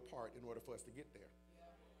to do your part in order for us to get there.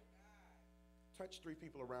 Touch 3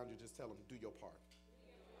 people around you. Just tell them, do your part.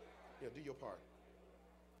 Yeah, do your part.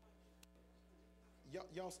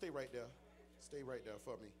 Y'all stay right there. Stay right there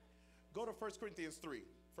for me. Go to 1 Corinthians 3.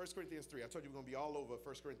 1 Corinthians 3. I told you we're going to be all over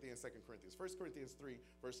 1 Corinthians, 2 Corinthians. 1 Corinthians 3,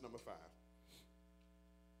 verse number 5.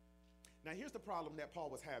 Now, here's the problem that Paul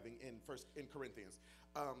was having in Corinthians.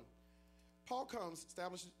 Paul comes,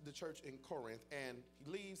 establishes the church in Corinth, and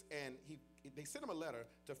he leaves, and they sent him a letter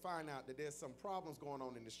to find out that there's some problems going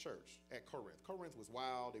on in this church at Corinth. Corinth was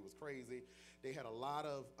wild. It was crazy. They had a lot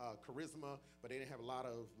of charisma, but they didn't have a lot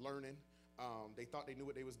of learning. They thought they knew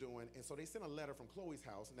what they was doing, and so they sent a letter from Chloe's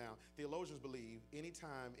house. Now, theologians believe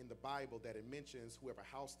anytime in the Bible that it mentions whoever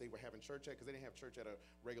house they were having church at, because they didn't have church at a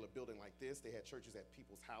regular building like this. They had churches at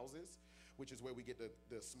people's houses, which is where we get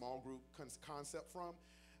the small group concept from.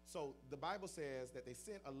 So the Bible says that they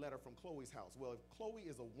sent a letter from Chloe's house. Well, if Chloe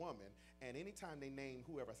is a woman, and anytime they named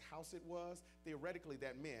whoever's house it was, theoretically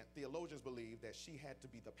that meant, theologians believe that she had to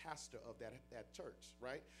be the pastor of that church,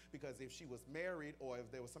 right? Because if she was married or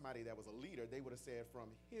if there was somebody that was a leader, they would have said from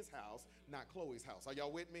his house, not Chloe's house. Are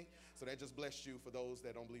y'all with me? So that just blessed you for those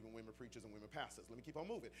that don't believe in women preachers and women pastors. Let me keep on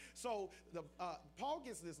moving. So Paul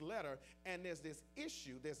gets this letter, and there's this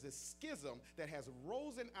issue, there's this schism that has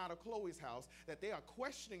risen out of Chloe's house, that they are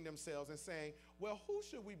questioning themselves and saying, well, who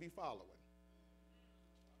should we be following?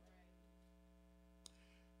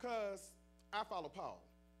 Because I follow Paul.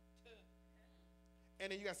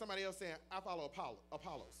 And then you got somebody else saying, I follow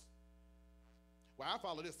Apollos. Well, I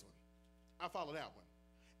follow this one. I follow that one.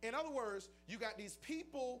 In other words, you got these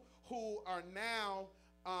people who are now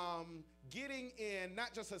getting in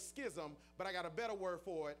not just a schism, but I got a better word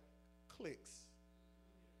for it, cliques.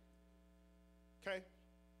 Okay?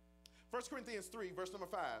 1 Corinthians 3, verse number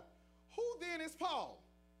 5. Who then is Paul?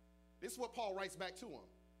 This is what Paul writes back to him.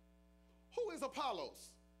 Who is Apollos?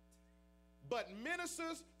 But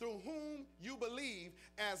ministers through whom you believe,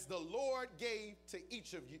 as the Lord gave to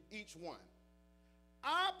each of you, each one.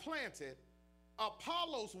 I planted,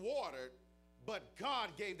 Apollos watered, but God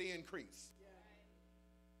gave the increase. Yeah.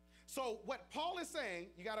 So what Paul is saying,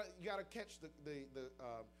 you gotta catch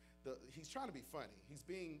he's trying to be funny. He's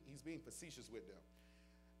being facetious with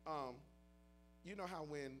them. You know how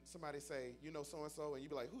when somebody say, you know so-and-so, and you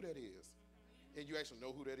be like, who that is? And you actually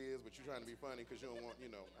know who that is, but you're trying to be funny because you don't want,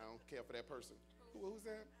 I don't care for that person. Who's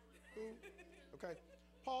that? Who? Okay.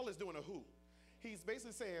 Paul is doing a who. he's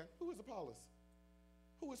basically saying, who is Apollos?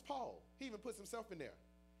 Who is Paul? He even puts himself in there.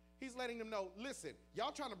 He's letting them know, listen,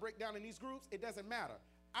 y'all trying to break down in these groups, it doesn't matter.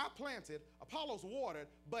 I planted, Apollos watered,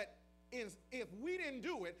 but if we didn't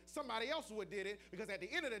do it, somebody else would did it, because at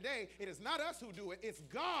the end of the day, it is not us who do it, it's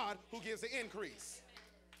God who gives the increase.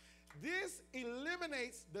 This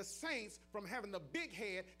eliminates the saints from having the big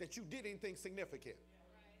head that you did anything significant.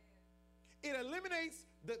 It eliminates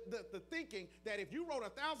the thinking that if you wrote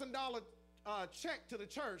 $1,000 check to the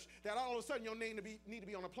church, that all of a sudden your name need to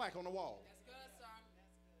be on a plaque on the wall.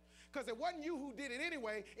 Because it wasn't you who did it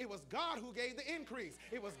anyway. It was God who gave the increase.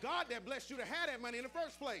 It was God that blessed you to have that money in the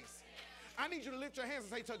first place. I need you to lift your hands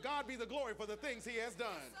and say, to God be the glory for the things he has done.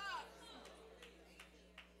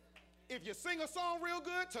 If you sing a song real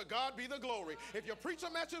good, to God be the glory. If you preach a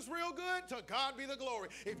message real good, to God be the glory.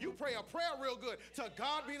 If you pray a prayer real good, to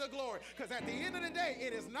God be the glory. Because at the end of the day,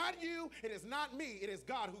 it is not you, it is not me, it is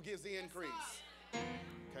God who gives the increase.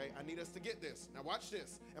 Okay, I need us to get this. Now watch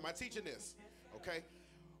this. Am I teaching this? Okay.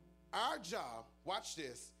 Our job, watch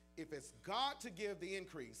this, if it's God to give the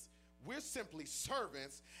increase, we're simply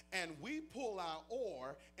servants, and we pull our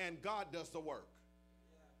oar, and God does the work.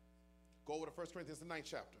 Go over to 1 Corinthians, the 9th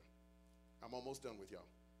chapter. I'm almost done with y'all.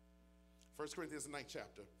 1 Corinthians, the 9th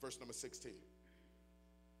chapter, verse number 16.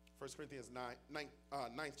 1 Corinthians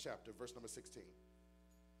 9th chapter, verse number 16.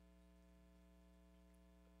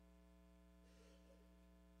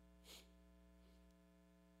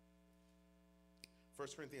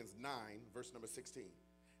 First Corinthians 9, verse number 16.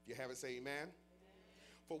 If you have it, say amen.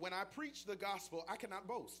 For when I preach the gospel, I cannot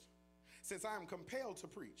boast, since I am compelled to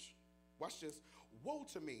preach. Watch this. Woe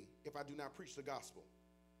to me if I do not preach the gospel.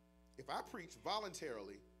 If I preach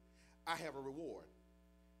voluntarily, I have a reward.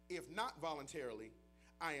 If not voluntarily,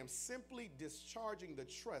 I am simply discharging the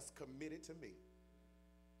trust committed to me.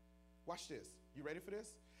 Watch this. You ready for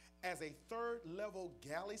this? As a third-level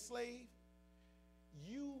galley slave,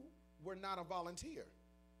 you were not a volunteer.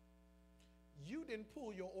 You didn't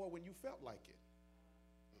pull your oar when you felt like it.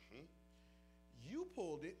 You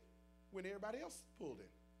pulled it when everybody else pulled it.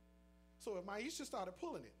 So if Maisha started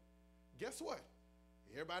pulling it, guess what?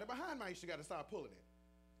 Everybody behind Maisha got to start pulling it.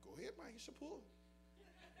 Go ahead, Maisha, pull.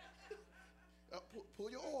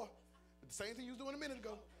 Pull your oar. The same thing you was doing a minute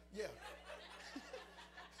ago. Yeah.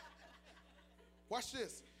 Watch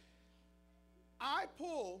this. I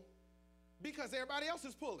pull because everybody else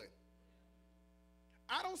is pulling.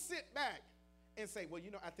 I don't sit back and say, well,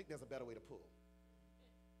 I think there's a better way to pull.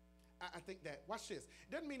 I think that, watch this.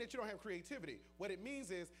 It doesn't mean that you don't have creativity. What it means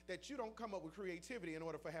is that you don't come up with creativity in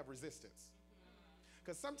order to have resistance.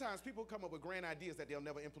 Because sometimes people come up with grand ideas that they'll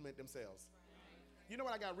never implement themselves. You know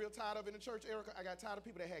what I got real tired of in the church, Erica? I got tired of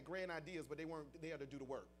people that had grand ideas, but they weren't there to do the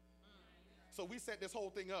work. So we set this whole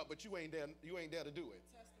thing up, but you ain't there to do it.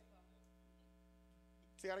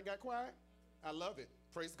 See how they got quiet? I love it.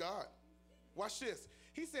 Praise God. Watch this.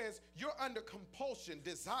 He says, you're under compulsion,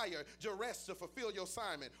 desire, duress to fulfill your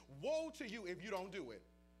assignment. Woe to you if you don't do it.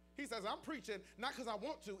 He says, I'm preaching not because I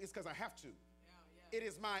want to, it's because I have to. It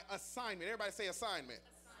is my assignment. Everybody say assignment.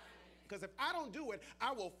 Because if I don't do it,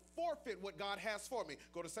 I will forfeit what God has for me.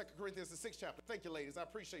 Go to 2 Corinthians, the 6th chapter. Thank you, ladies. I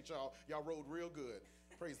appreciate y'all. Y'all rode real good.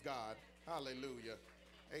 Praise God. Hallelujah.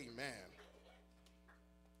 Amen.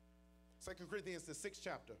 2 Corinthians, the 6th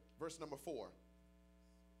chapter, verse number 4.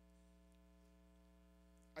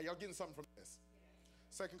 Are y'all getting something from this?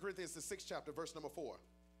 2 Corinthians, the 6th chapter, verse number 4.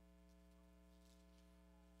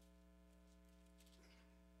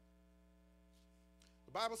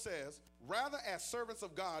 The Bible says, rather as servants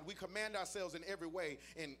of God, we command ourselves in every way,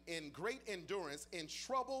 in great endurance, in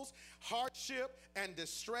troubles, hardship, and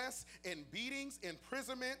distress, in beatings,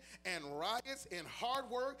 imprisonment, and riots, in hard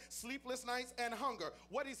work, sleepless nights, and hunger.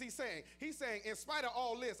 What is he saying? He's saying, in spite of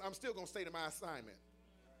all this, I'm still going to stay to my assignment.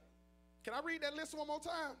 Can I read that list one more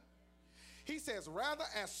time? He says, rather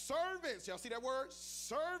as servants, y'all see that word?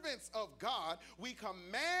 Servants of God, we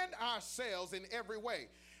command ourselves in every way.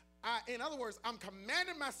 In other words, I'm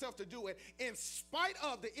commanding myself to do it in spite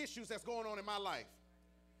of the issues that's going on in my life.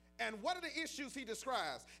 And what are the issues he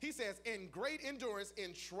describes? He says, in great endurance,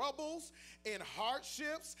 in troubles, in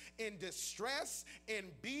hardships, in distress, in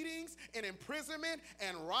beatings, in imprisonment,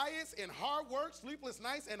 and riots, in hard work, sleepless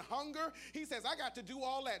nights, and hunger. He says, I got to do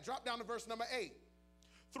all that. Drop down to verse number 8.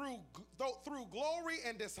 through glory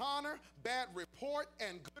and dishonor, bad report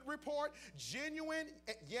and good report, genuine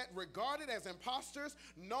yet regarded as impostors,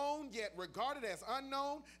 known yet regarded as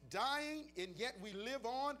unknown, dying and yet we live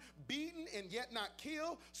on, beaten and yet not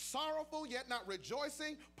killed, sorrowful yet not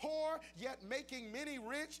rejoicing, poor yet making many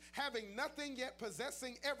rich, having nothing yet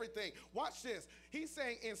possessing everything. Watch this. He's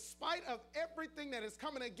saying, in spite of everything that is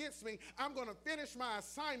coming against me, I'm going to finish my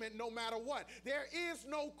assignment no matter what. There is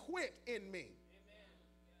no quit in me.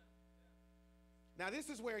 Now, this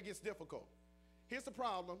is where it gets difficult. Here's the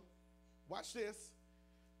problem. Watch this.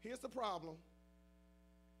 Here's the problem.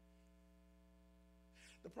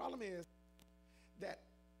 The problem is that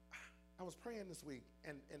I was praying this week,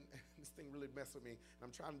 and this thing really messed with me, and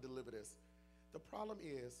I'm trying to deliver this. The problem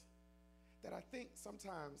is that I think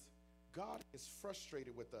sometimes God is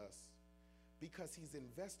frustrated with us because he's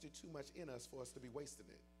invested too much in us for us to be wasting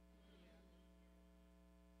it.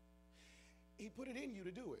 He put it in you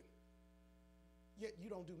to do it, yet you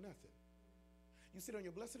don't do nothing. You sit on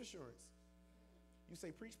your blessed assurance. You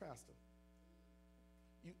say, preach, pastor.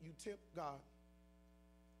 You tip God.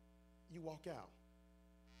 You walk out.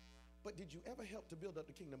 But did you ever help to build up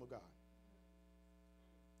the kingdom of God?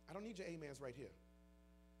 I don't need your amens right here.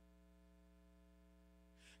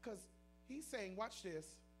 Because he's saying, watch this.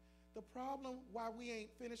 The problem why we ain't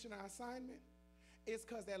finishing our assignment is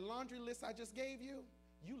because that laundry list I just gave you,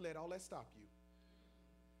 you let all that stop you.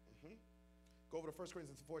 Go over to 1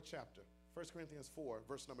 Corinthians 4th chapter. 1 Corinthians 4,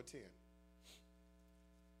 verse number 10.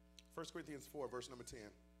 1 Corinthians 4, verse number 10.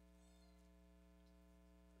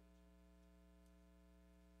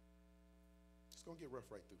 It's going to get rough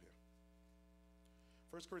right through here.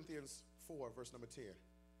 1 Corinthians 4, verse number 10.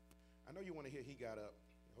 I know you want to hear he got up.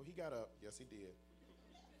 Oh, he got up. Yes, he did.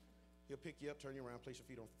 He'll pick you up, turn you around, place your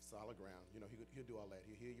feet on solid ground. You know, he'll do all that.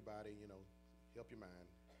 He'll heal your body, you know, help your mind,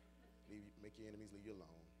 make your enemies leave you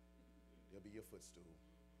alone. They'll be your footstool.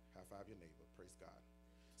 High five your neighbor. Praise God.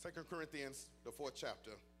 2 Corinthians, the 4th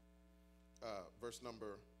chapter, verse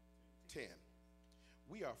number 10.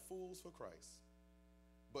 We are fools for Christ,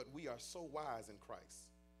 but we are so wise in Christ.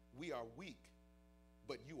 We are weak,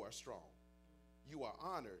 but you are strong. You are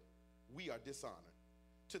honored, we are dishonored.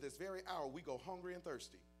 To this very hour, we go hungry and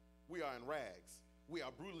thirsty. We are in rags. We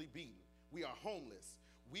are brutally beaten. We are homeless.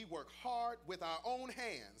 We work hard with our own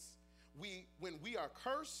hands. When we are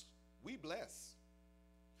cursed, we bless.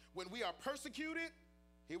 When we are persecuted,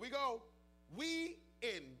 here we go, we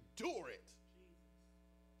endure it.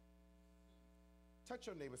 Touch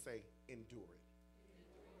your neighbor, say, endure it.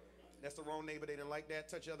 That's the wrong neighbor, they didn't like that.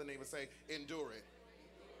 Touch your other neighbor, say, endure it.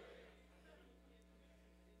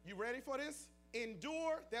 You ready for this?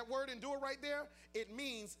 Endure, that word endure right there, it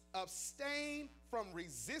means abstain from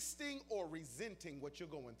resisting or resenting what you're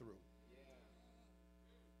going through.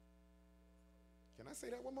 Can I say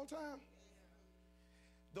that one more time?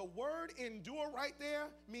 The word endure right there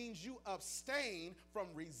means you abstain from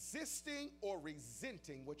resisting or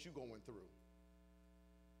resenting what you're going through.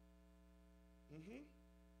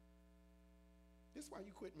 This is why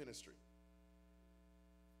you quit ministry.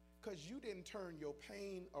 Because you didn't turn your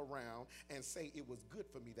pain around and say it was good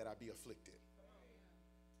for me that I be afflicted.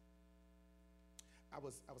 I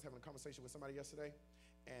was having a conversation with somebody yesterday,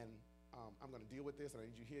 and I'm going to deal with this, and I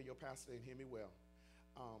need you to hear your pastor and hear me well.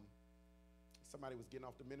 Somebody was getting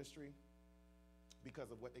off the ministry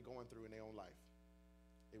because of what they're going through in their own life.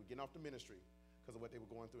 They were getting off the ministry because of what they were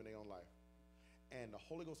going through in their own life. And the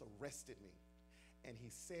Holy Ghost arrested me. And he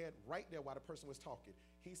said right there while the person was talking,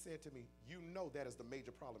 he said to me, you know that is the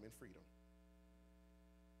major problem in freedom.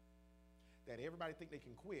 That everybody think they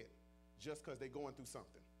can quit just because they're going through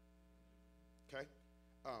something. Okay?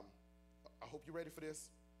 I hope you're ready for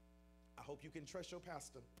this. I hope you can trust your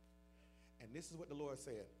pastor. And this is what the Lord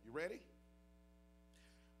said. You ready?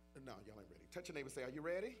 No, y'all ain't ready. Touch your neighbor and say, are you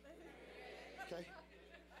ready? Okay.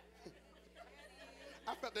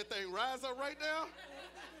 I felt that thing rise up right now.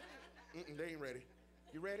 They ain't ready.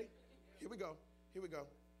 You ready? Here we go. Here we go.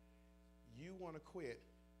 You want to quit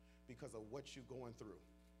because of what you're going through.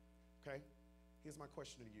 Okay? Here's my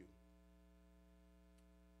question to you.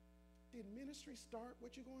 Did ministry start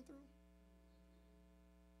what you're going through?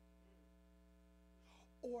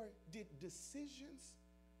 Or did decisions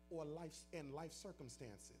or life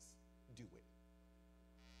circumstances do it?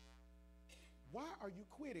 Why are you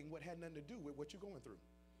quitting what had nothing to do with what you're going through?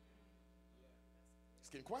 It's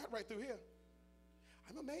getting quiet right through here.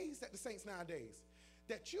 I'm amazed at the saints nowadays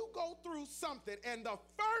that you go through something and the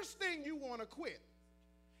first thing you want to quit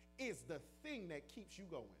is the thing that keeps you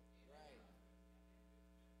going.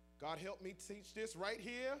 God help me teach this right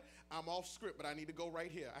here. I'm off script, but I need to go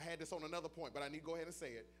right here. I had this on another point, but I need to go ahead and say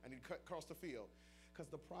it. I need to cut across the field. Because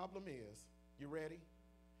the problem is, you ready?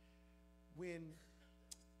 When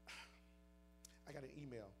I got an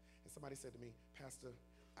email and somebody said to me, Pastor,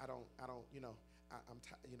 I don't, I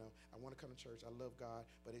want to come to church. I love God,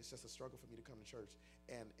 but it's just a struggle for me to come to church.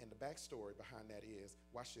 And the backstory behind that is,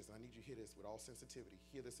 watch this, and I need you to hear this with all sensitivity.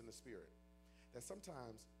 Hear this in the spirit. That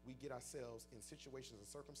sometimes we get ourselves in situations and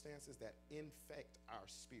circumstances that infect our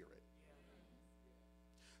spirit.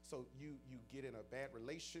 So you get in a bad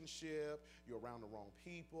relationship, you're around the wrong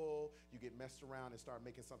people, you get messed around and start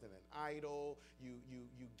making something an idol, you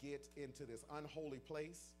get into this unholy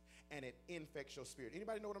place, and it infects your spirit.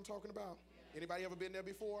 Anybody know what I'm talking about? Anybody ever been there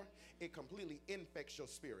before? It completely infects your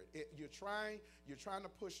spirit. You're trying to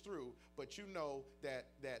push through, but you know that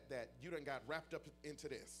you done got wrapped up into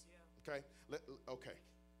this. Okay? Okay.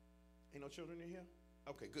 Ain't no children in here?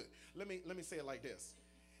 Okay, good. Let me say it like this.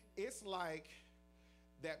 It's like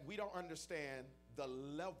that we don't understand the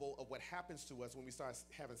level of what happens to us when we start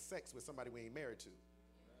having sex with somebody we ain't married to.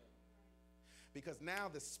 Because now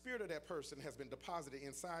the spirit of that person has been deposited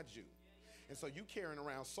inside you. And so you carrying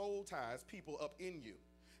around soul ties, people up in you.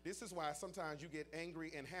 This is why sometimes you get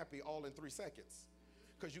angry and happy all in 3 seconds.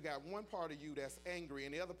 Because you got one part of you that's angry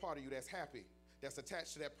and the other part of you that's happy, that's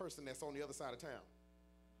attached to that person that's on the other side of town.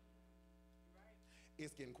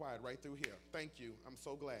 It's getting quiet right through here. Thank you. I'm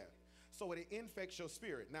so glad. So it infects your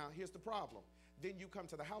spirit. Now, here's the problem. Then you come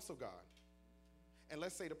to the house of God. And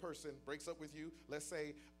let's say the person breaks up with you. Let's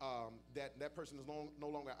say that person is no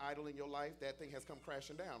longer idle in your life. That thing has come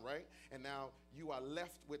crashing down, right? And now you are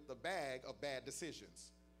left with the bag of bad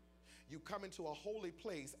decisions. You come into a holy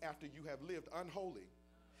place after you have lived unholy,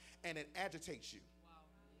 and it agitates you.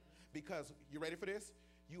 Because, you ready for this?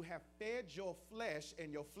 You have fed your flesh,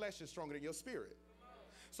 and your flesh is stronger than your spirit.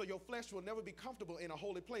 So your flesh will never be comfortable in a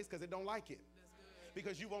holy place because it don't like it.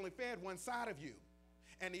 Because you've only fed one side of you.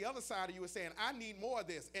 And the other side of you is saying, I need more of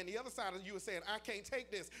this. And the other side of you is saying, I can't take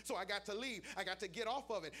this, so I got to leave. I got to get off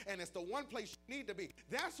of it. And it's the one place you need to be.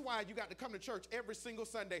 That's why you got to come to church every single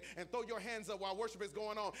Sunday and throw your hands up while worship is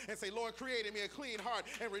going on and say, Lord, create in me a clean heart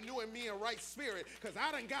and renewing me a right spirit. Because I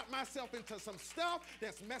done got myself into some stuff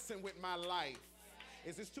that's messing with my life.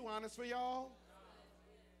 Is this too honest for y'all?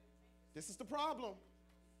 This is the problem.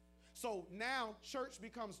 So now church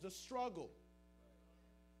becomes the struggle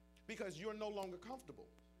because you're no longer comfortable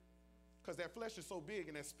because that flesh is so big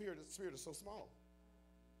and that spirit is so small.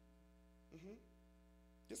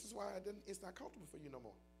 This is why it's not comfortable for you no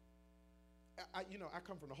more. I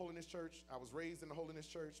come from the Holiness Church. I was raised in the Holiness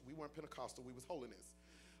Church. We weren't Pentecostal. We was Holiness.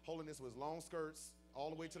 Holiness was long skirts all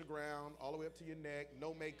the way to the ground, all the way up to your neck,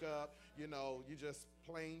 no makeup. You just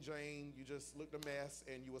plain Jane. You just looked a mess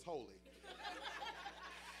and you was holy.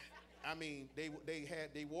 I mean, they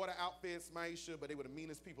wore the outfits, Maisha, but they were the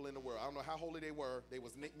meanest people in the world. I don't know how holy they were. They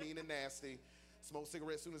was mean and nasty. Smoked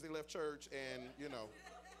cigarettes as soon as they left church, and y'all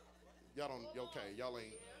don't know what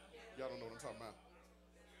I'm talking about.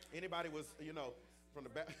 Anybody was, from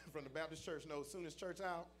the Baptist church know as soon as church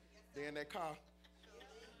out, they in that car.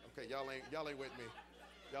 Okay, y'all ain't with me.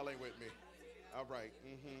 Y'all ain't with me. All right.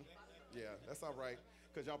 Yeah, that's all right.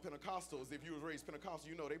 Because y'all Pentecostals, if you was raised Pentecostal,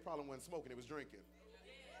 they probably wasn't smoking, they was drinking.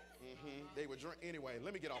 They would drink. Anyway,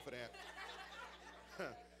 let me get off of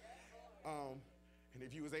that. And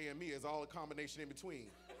if you was AME, it's all a combination in between.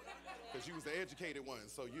 Because you was the educated one,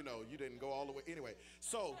 so you didn't go all the way. Anyway,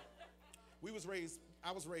 so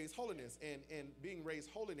I was raised holiness, and being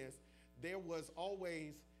raised holiness, there was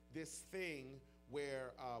always this thing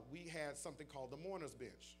where we had something called the mourner's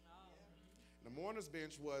bench. The mourner's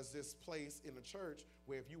bench was this place in the church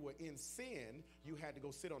where if you were in sin, you had to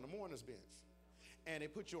go sit on the mourner's bench. And they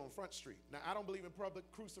put you on Front Street. Now, I don't believe in public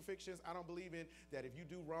crucifixions. I don't believe in that if you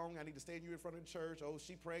do wrong, I need to stand you in front of the church. Oh,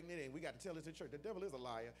 she pregnant, and we got to tell it to the church. The devil is a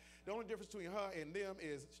liar. The only difference between her and them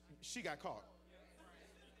is she got caught.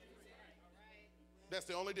 That's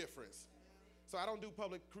the only difference. So I don't do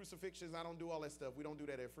public crucifixions. I don't do all that stuff. We don't do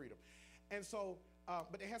that at Freedom. And so,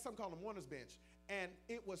 but they had something called the mourner's bench. And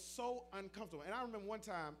it was so uncomfortable. And I remember one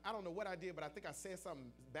time, I don't know what I did, but I think I said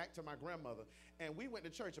something back to my grandmother. And we went to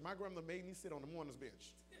church, and my grandmother made me sit on the mourner's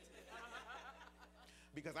bench.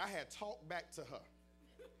 Because I had talked back to her.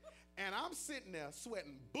 And I'm sitting there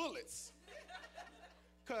sweating bullets.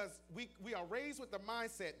 Because we are raised with the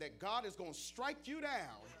mindset that God is going to strike you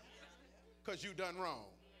down because you done wrong.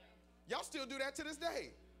 Y'all still do that to this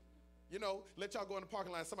day. Let y'all go in the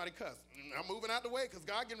parking lot and somebody cuss. I'm moving out the way because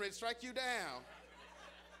God getting ready to strike you down.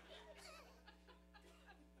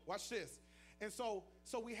 Watch this. And so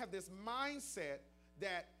we have this mindset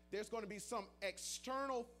that there's going to be some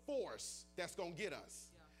external force that's going to get us,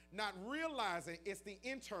 not realizing it's the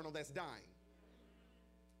internal that's dying.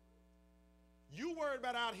 You worried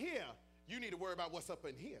about out here, you need to worry about what's up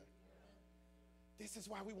in here. This is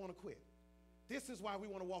why we want to quit. This is why we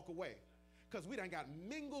want to walk away. Because we done got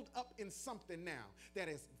mingled up in something now that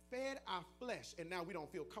has fed our flesh, and now we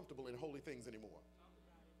don't feel comfortable in holy things anymore.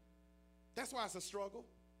 That's why it's a struggle.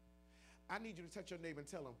 I need you to touch your neighbor and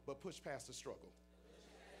tell them, but push past the struggle.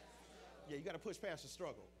 Yeah, you got to push past the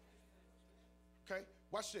struggle. Okay?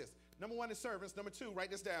 Watch this. Number one is servants. Number two,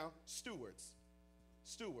 write this down, stewards.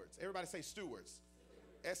 Stewards. Everybody say stewards.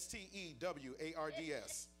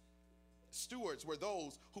 Stewards. Stewards were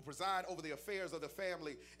those who preside over the affairs of the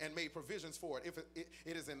family and made provisions for it. If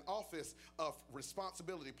it is an office of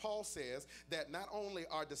responsibility. Paul says that not only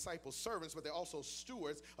are disciples servants, but they're also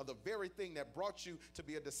stewards of the very thing that brought you to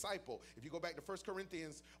be a disciple. If you go back to 1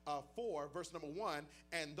 Corinthians 4, verse number 1,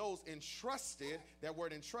 and those entrusted, that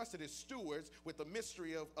word entrusted is stewards with the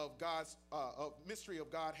mystery of God's mystery of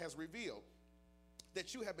God has revealed.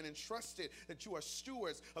 That you have been entrusted, that you are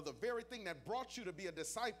stewards of the very thing that brought you to be a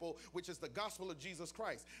disciple, which is the gospel of Jesus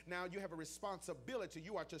Christ. Now you have a responsibility.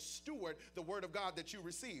 You are to steward the word of God that you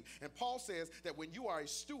receive. And Paul says that when you are a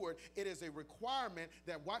steward, it is a requirement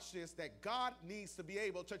that, watch this, that God needs to be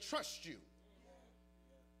able to trust you.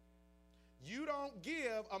 You don't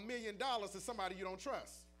give $1 million to somebody you don't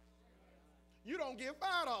trust. You don't give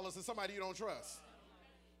 $5 to somebody you don't trust.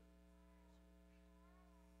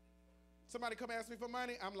 Somebody come ask me for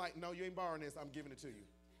money, I'm like, no, you ain't borrowing this, I'm giving it to you.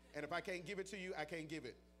 And if I can't give it to you, I can't give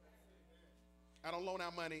it. I don't loan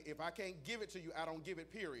out money. If I can't give it to you, I don't give it,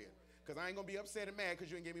 period. Because I ain't going to be upset and mad because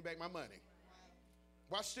you ain't give me back my money.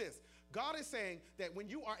 Watch this. God is saying that when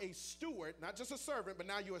you are a steward, not just a servant, but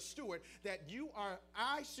now you're a steward, that you are,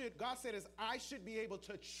 God said is, I should be able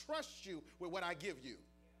to trust you with what I give you.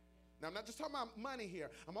 Now, I'm not just talking about money here.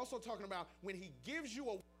 I'm also talking about when he gives you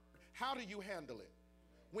a word, how do you handle it?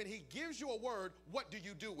 When he gives you a word, what do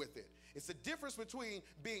you do with it? It's the difference between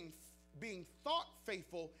being thought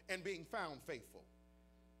faithful and being found faithful.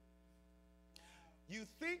 You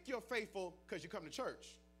think you're faithful because you come to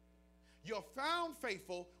church. You're found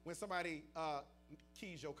faithful when somebody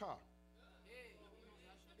keys your car.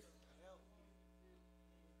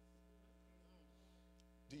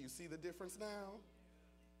 Do you see the difference now?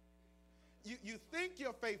 You think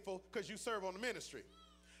you're faithful because you serve on the ministry.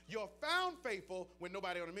 You're found faithful when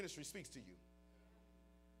nobody on the ministry speaks to you.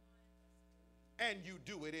 And you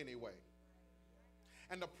do it anyway.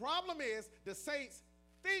 And the problem is the saints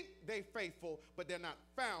think they're faithful, but they're not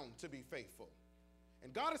found to be faithful.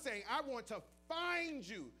 And God is saying, I want to find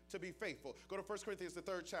you to be faithful. Go to 1 Corinthians, the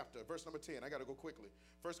 3rd chapter, verse number 10. I got to go quickly.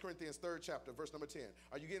 1 Corinthians, 3rd chapter, verse number 10.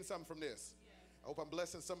 Are you getting something from this? Yes. I hope I'm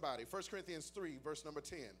blessing somebody. 1 Corinthians 3, verse number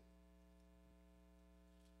 10.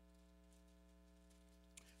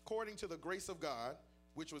 According to the grace of God,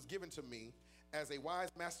 which was given to me, as a wise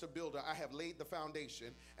master builder, I have laid the foundation,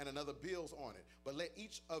 and another builds on it. But let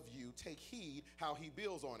each of you take heed how he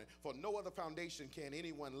builds on it. For no other foundation can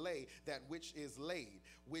anyone lay that which is laid,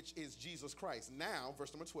 which is Jesus Christ. Now,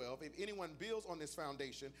 verse number 12, if anyone builds on this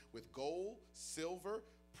foundation with gold, silver,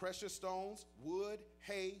 precious stones, wood,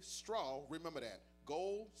 hay, straw, remember that.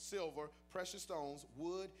 Gold, silver, precious stones,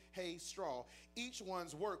 wood, hay, straw. Each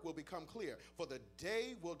one's work will become clear, for the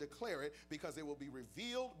day will declare it, because it will be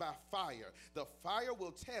revealed by fire. The fire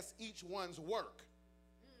will test each one's work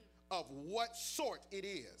of what sort it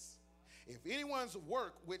is. If anyone's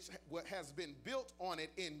work which has been built on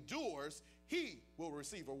it endures, he will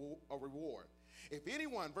receive a reward. If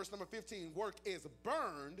anyone, verse number 15, work is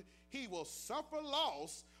burned, he will suffer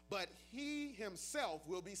loss, but he himself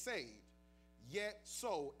will be saved. Yet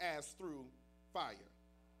so as through fire.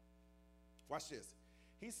 Watch this.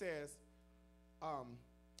 He says,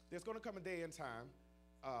 there's going to come a day in time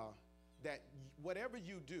that whatever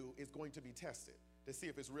you do is going to be tested to see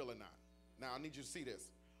if it's real or not. Now, I need you to see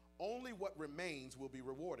this. Only what remains will be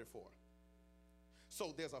rewarded for.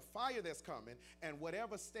 So there's a fire that's coming, and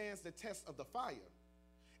whatever stands the test of the fire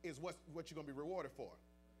is what you're going to be rewarded for.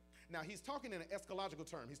 Now, he's talking in an eschatological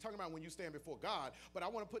term. He's talking about when you stand before God, but I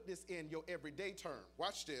want to put this in your everyday term.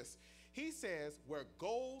 Watch this. He says where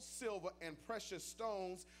gold, silver, and precious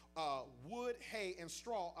stones, wood, hay, and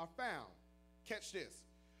straw are found. Catch this.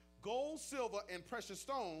 Gold, silver, and precious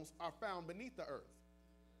stones are found beneath the earth.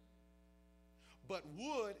 But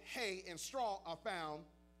wood, hay, and straw are found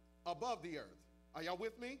above the earth. Are y'all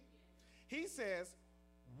with me? He says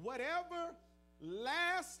whatever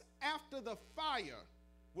lasts after the fire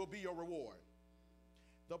will be your reward.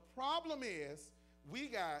 The problem is we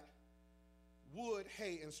got wood,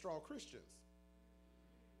 hay, and straw Christians.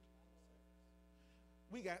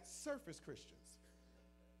 We got surface Christians.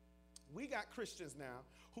 We got Christians now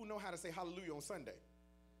who know how to say hallelujah on Sunday,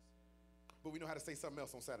 but we know how to say something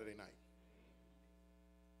else on Saturday night.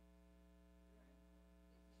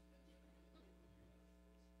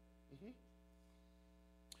 Mm-hmm.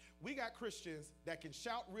 We got Christians that can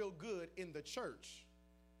shout real good in the church,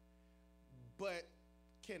 but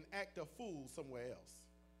can act a fool somewhere else.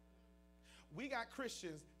 We got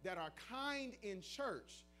Christians that are kind in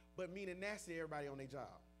church, but meaning nasty to everybody on their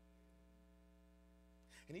job.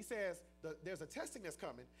 And he says there's a testing that's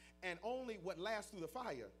coming, and only what lasts through the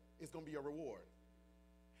fire is going to be a reward.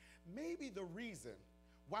 Maybe the reason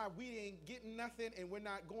why we ain't getting nothing and we're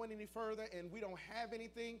not going any further and we don't have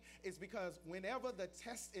anything is because whenever the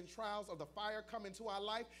tests and trials of the fire come into our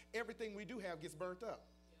life, everything we do have gets burnt up.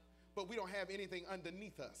 But we don't have anything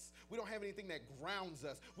underneath us. We don't have anything that grounds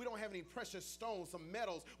us. We don't have any precious stones, some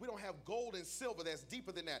metals. We don't have gold and silver that's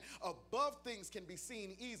deeper than that. Above things can be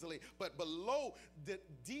seen easily, but below the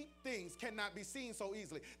deep things cannot be seen so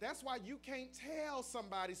easily. That's why you can't tell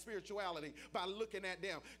somebody's spirituality by looking at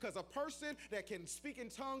them. Because a person that can speak in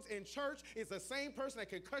tongues in church is the same person that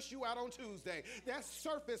can cuss you out on Tuesday. That's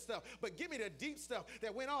surface stuff. But give me the deep stuff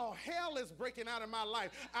that when all hell is breaking out in my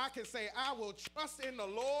life, I can say, I will trust in the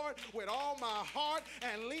Lord with all my heart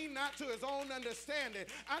and lean not to his own understanding.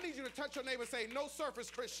 I need you to touch your neighbor and say, no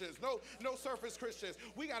surface Christians. No surface Christians.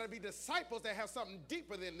 We got to be disciples that have something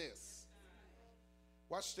deeper than this.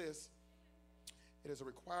 Watch this. It is a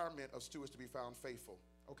requirement of stewards to be found faithful.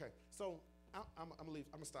 Okay, so I'm going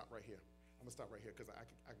to stop right here. I'm going to stop right here because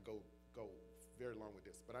I can go very long with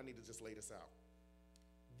this, but I need to just lay this out.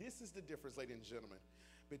 This is the difference, ladies and gentlemen,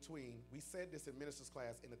 between, we said this in minister's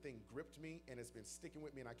class, and the thing gripped me and it's been sticking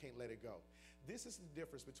with me and I can't let it go. This is the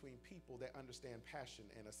difference between people that understand passion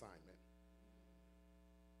and assignment.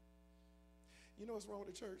 You know what's wrong with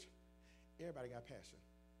the church? Everybody got passion.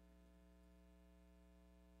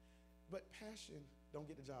 But passion don't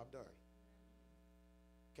get the job done.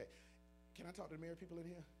 Okay, can I talk to the married people in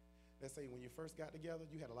here? That say when you first got together,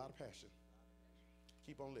 you had a lot of passion.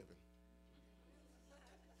 Keep on living.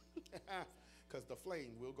 Because the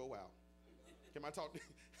flame will go out. Can I talk?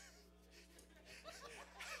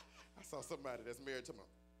 I saw somebody that's married to me.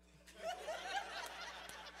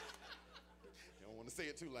 You don't want to say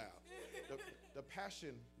it too loud. The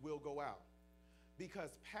passion will go out.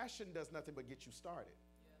 Because passion does nothing but get you started.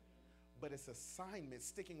 But it's assignment,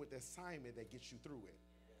 sticking with the assignment that gets you through it.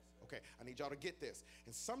 Okay, I need y'all to get this.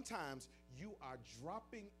 And sometimes you are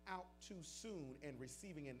dropping out too soon and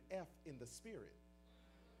receiving an F in the spirit,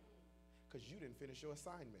 because you didn't finish your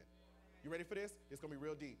assignment. You ready for this? It's going to be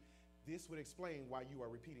real deep. This would explain why you are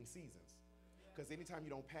repeating seasons. Because anytime you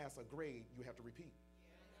don't pass a grade, you have to repeat.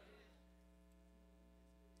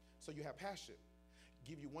 So you have passion.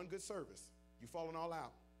 Give you one good service. You falling all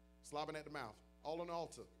out, slobbing at the mouth, all on the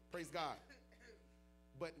altar. Praise God.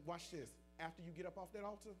 But watch this. After you get up off that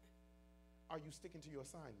altar, are you sticking to your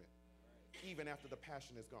assignment? Even after the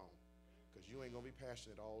passion is gone. Because you ain't going to be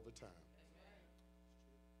passionate all the time.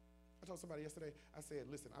 I told somebody yesterday, I said,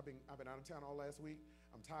 listen, I've been out of town all last week.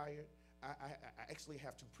 I'm tired. I actually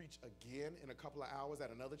have to preach again in a couple of hours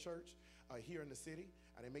at another church here in the city.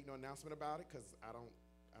 I didn't make no announcement about it because I don't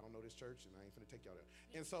know this church and I ain't finna take y'all there.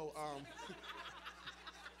 And so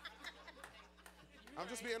I'm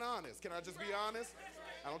just being honest. Can I just be honest?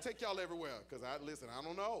 I don't take y'all everywhere because I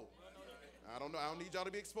don't know. I don't need y'all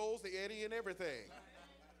to be exposed to Eddie and everything.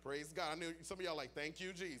 Praise God. I knew some of y'all like, thank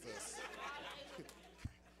you, Jesus.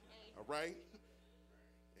 All right?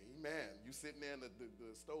 Amen. You sitting there in the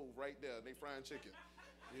stove right there, and they frying chicken.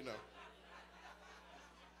 You know.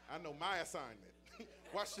 I know my assignment.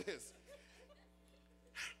 Watch this.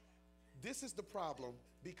 This is the problem,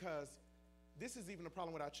 because this is even the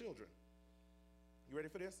problem with our children. You ready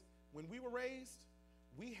for this? When we were raised,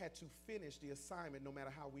 we had to finish the assignment no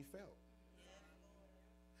matter how we felt.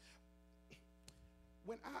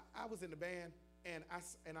 When I was in the band, and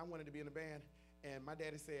I wanted to be in the band, and my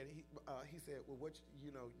daddy said, he said, well,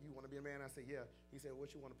 you want to be in a band? I said, yeah. He said,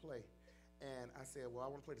 what you want to play? And I said, well, I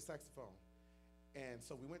want to play the saxophone. And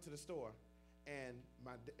so we went to the store, and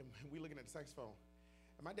we looking at the saxophone.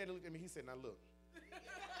 And my daddy looked at me, he said, now look,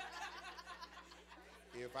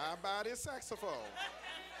 if I buy this saxophone,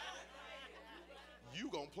 you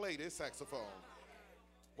gonna play this saxophone.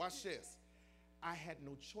 Watch this. I had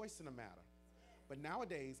no choice in the matter. But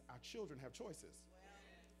nowadays, our children have choices.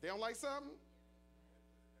 They don't like something?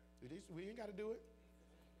 We ain't got to do it.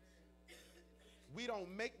 We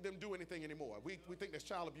don't make them do anything anymore. We think that's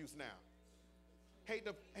child abuse now. Hate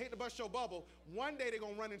to bust your bubble. One day they're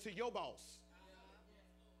going to run into your boss.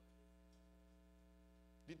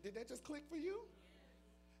 Did that just click for you?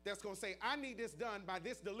 That's going to say, I need this done by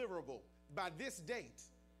this deliverable, by this date.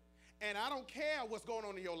 And I don't care what's going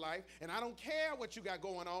on in your life, and I don't care what you got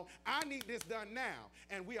going on. I need this done now.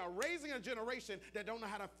 And we are raising a generation that don't know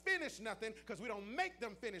how to finish nothing because we don't make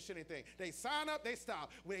them finish anything. They sign up, they stop.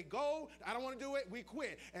 We go, I don't want to do it, we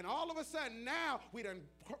quit. And all of a sudden now we done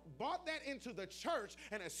brought that into the church,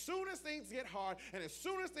 and as soon as things get hard and as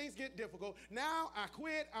soon as things get difficult, now I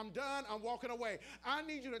quit, I'm done, I'm walking away. I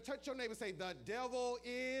need you to touch your neighbor and say, the devil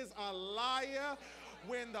is a liar.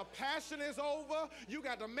 When the passion is over, you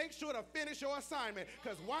got to make sure to finish your assignment.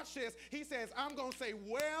 Because watch this. He says, I'm going to say,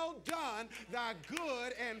 well done, thy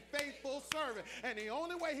good and faithful servant. And the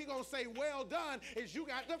only way he's going to say, well done, is you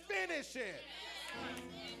got to finish it.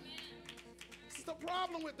 This is the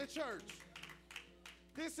problem with the church.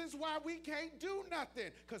 This is why we can't do nothing.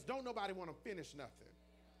 Because don't nobody want to finish nothing.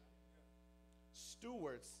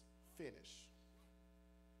 Stewards finish.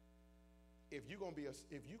 If you're going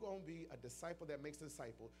to be a disciple that makes a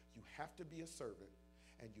disciple, you have to be a servant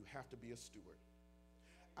and you have to be a steward.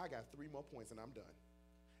 I got 3 more points and I'm done.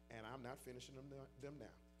 And I'm not finishing them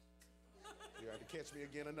now. You have to catch me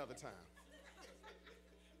again another time.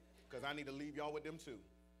 Because I need to leave y'all with them too.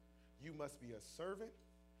 You must be a servant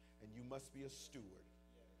and you must be a steward.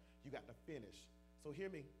 You got to finish. So hear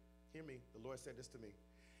me. The Lord said this to me.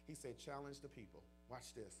 He said, challenge the people.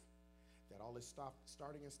 Watch this. That all this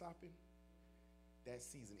starting and stopping, that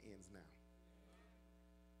season ends now.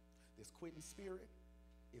 This quitting spirit,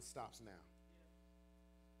 it stops now.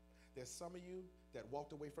 There's some of you that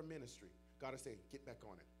walked away from ministry. God is saying, get back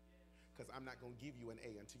on it. Because I'm not going to give you an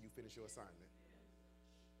A until you finish your assignment.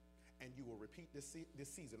 And you will repeat this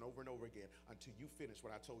season over and over again until you finish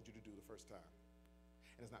what I told you to do the first time.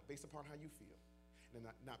 And it's not based upon how you feel. And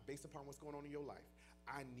not based upon what's going on in your life.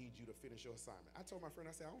 I need you to finish your assignment. I told my friend,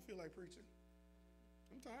 I said, I don't feel like preaching.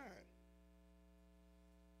 I'm tired.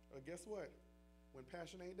 Guess what? When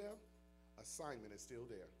passion ain't there, assignment is still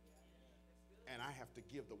there. And I have to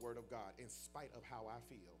give the word of God in spite of how I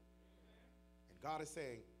feel. And God is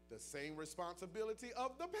saying the same responsibility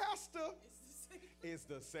of the pastor is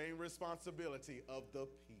the same responsibility of the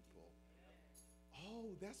people.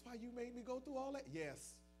 Oh, that's why you made me go through all that?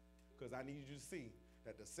 Yes, because I need you to see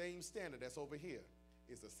that the same standard that's over here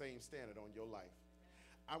is the same standard on your life.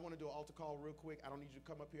 I want to do an altar call real quick. I don't need you to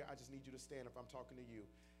come up here. I just need you to stand if I'm talking to you.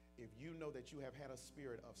 If you know that you have had a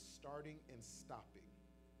spirit of starting and stopping,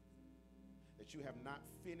 that you have not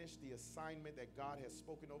finished the assignment that God has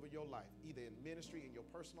spoken over your life, either in ministry, in your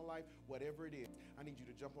personal life, whatever it is, I need you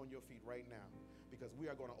to jump on your feet right now, because we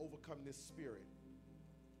are going to overcome this spirit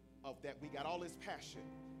of that we got all this passion,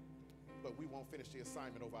 but we won't finish the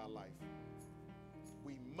assignment over our life.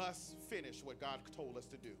 We must finish what God told us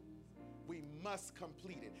to do. We must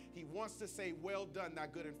complete it. He wants to say, well done, thy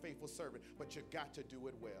good and faithful servant, but you got to do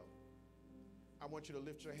it well. I want you to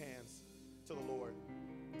lift your hands to the Lord.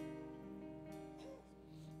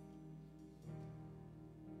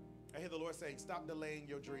 I hear the Lord saying, stop delaying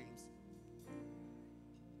your dreams.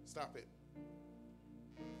 Stop it.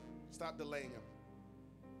 Stop delaying them.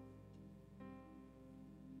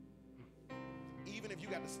 Even if you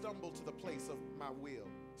got to stumble to the place of my will,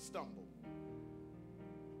 stumble.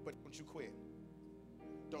 But don't you quit.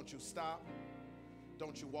 Don't you stop.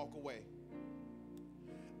 Don't you walk away.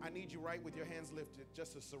 I need you right with your hands lifted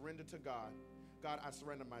just to surrender to God. God, I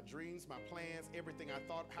surrender my dreams, my plans, everything I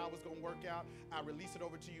thought how it was going to work out. I release it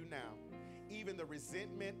over to you now. Even the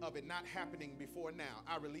resentment of it not happening before now,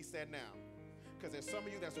 I release that now. Because there's some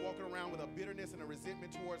of you that's walking around with a bitterness and a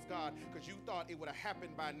resentment towards God because you thought it would have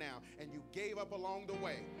happened by now and you gave up along the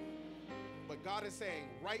way. But God is saying,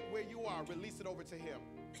 right where you are, release it over to Him.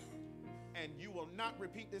 And you will not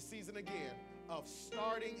repeat this season again of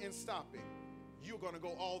starting and stopping. You're going to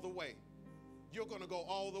go all the way. You're going to go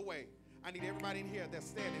all the way. I need everybody in here that's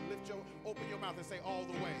standing, open your mouth and say all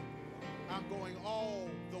the way. I'm going all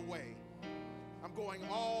the way. I'm going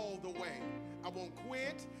all the way. I won't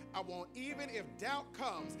quit. I won't, even if doubt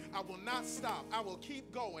comes, I will not stop. I will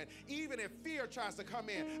keep going. Even if fear tries to come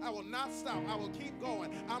in, I will not stop. I will keep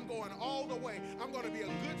going. I'm going all the way. I'm going to be a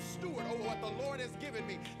good steward over what the Lord has given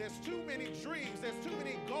me. There's too many dreams. There's too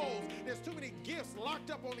many goals. There's too many gifts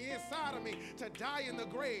locked up on the inside of me to die in the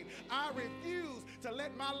grave. I refuse to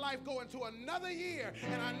let my life go into another year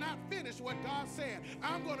and I not finish what God said.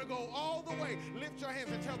 I'm going to go all the way. Lift your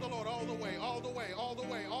hands and tell the Lord all the way, all the way, all the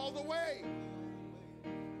way, all the way.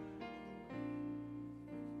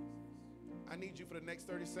 I need you for the next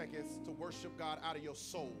 30 seconds to worship God out of your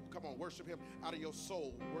soul. Come on, worship Him out of your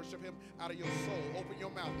soul. Worship Him out of your soul. Open your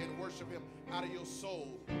mouth and worship Him out of your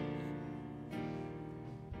soul.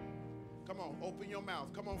 Come on, open your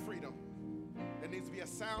mouth. Come on, freedom. There needs to be a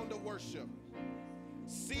sound of worship.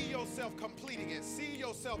 See yourself completing it. See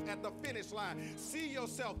yourself at the finish line. See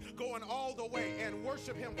yourself going all the way and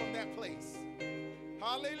worship him from that place.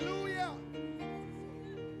 Hallelujah.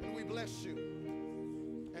 And we bless you.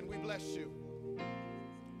 And we bless you.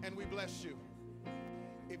 And we bless you.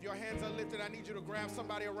 If your hands are lifted, I need you to grab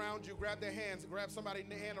somebody around you. Grab their hands. Grab somebody's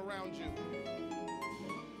hand around you.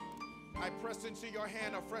 I press into your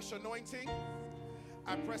hand a fresh anointing.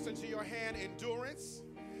 I press into your hand endurance.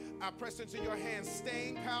 I press into your hand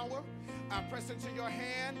staying power. I press into your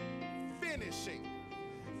hand finishing.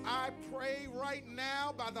 I pray right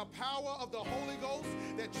now by the power of the Holy Ghost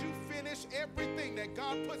that you finish everything that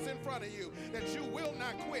God puts in front of you, that you will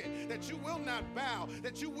not quit, that you will not bow,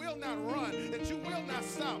 that you will not run, that you will not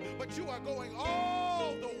stop, but you are going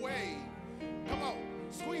all the way. Come on.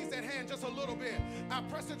 Squeeze that hand just a little bit. I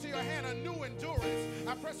press into your hand a new endurance.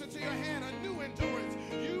 I press into your hand a new endurance.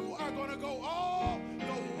 You are going to go all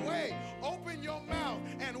the way. Open your mouth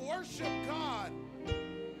and worship God.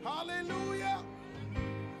 Hallelujah.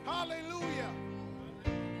 Hallelujah.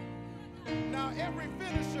 Now every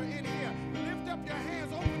finisher in here, lift up your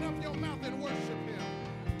hands, open up your mouth and worship him.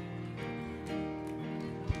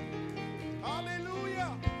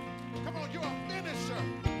 Hallelujah. Come on, you're a finisher.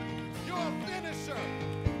 You're a finisher.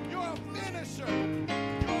 You're a finisher.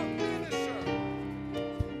 You're a finisher.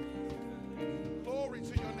 Glory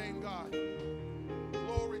to your name, God.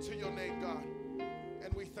 Glory to your name, God.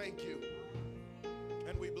 And we thank you.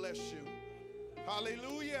 And we bless you.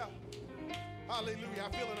 Hallelujah. Hallelujah. I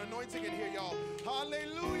feel an anointing in here, y'all.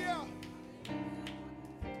 Hallelujah.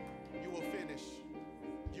 You will finish.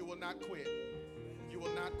 You will not quit. You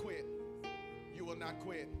will not quit. You will not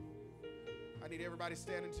quit. I need everybody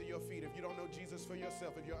standing to your feet. If you don't know Jesus for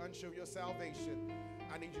yourself, if you're unsure of your salvation,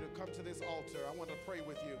 I need you to come to this altar. I want to pray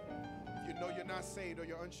with you. If you know you're not saved or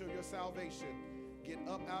you're unsure of your salvation, get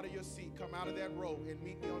up out of your seat, come out of that row, and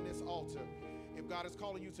meet me on this altar. If God is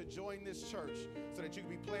calling you to join this church so that you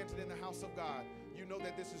can be planted in the house of God, you know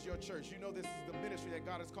that this is your church. You know this is the ministry that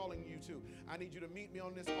God is calling you to. I need you to meet me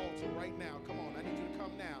on this altar right now. Come on. I need you to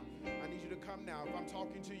come now. I need you to come now. If I'm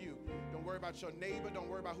talking to you, don't worry about your neighbor. Don't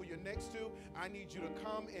worry about who you're next to. I need you to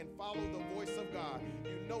come and follow the voice of God.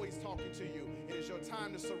 You know he's talking to you. It is your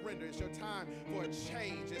time to surrender. It's your time for a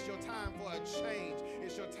change. It's your time for a change.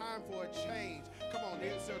 It's your time for a change. Come on.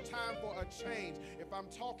 It's your time for a change. If I'm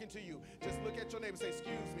talking to you, just look at your neighbor and say,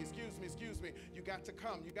 excuse me, excuse me, excuse me. You got to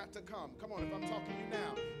come. You got to come. Come on. If I'm talking to you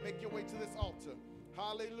now, make your way to this altar.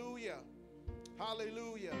 Hallelujah.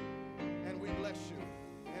 Hallelujah. And we bless you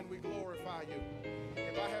and we glorify you.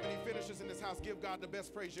 If I have any finishers in this house, give God the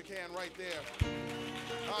best praise you can right there.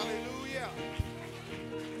 Hallelujah.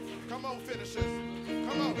 Come on, finishers.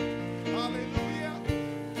 Come on. Hallelujah.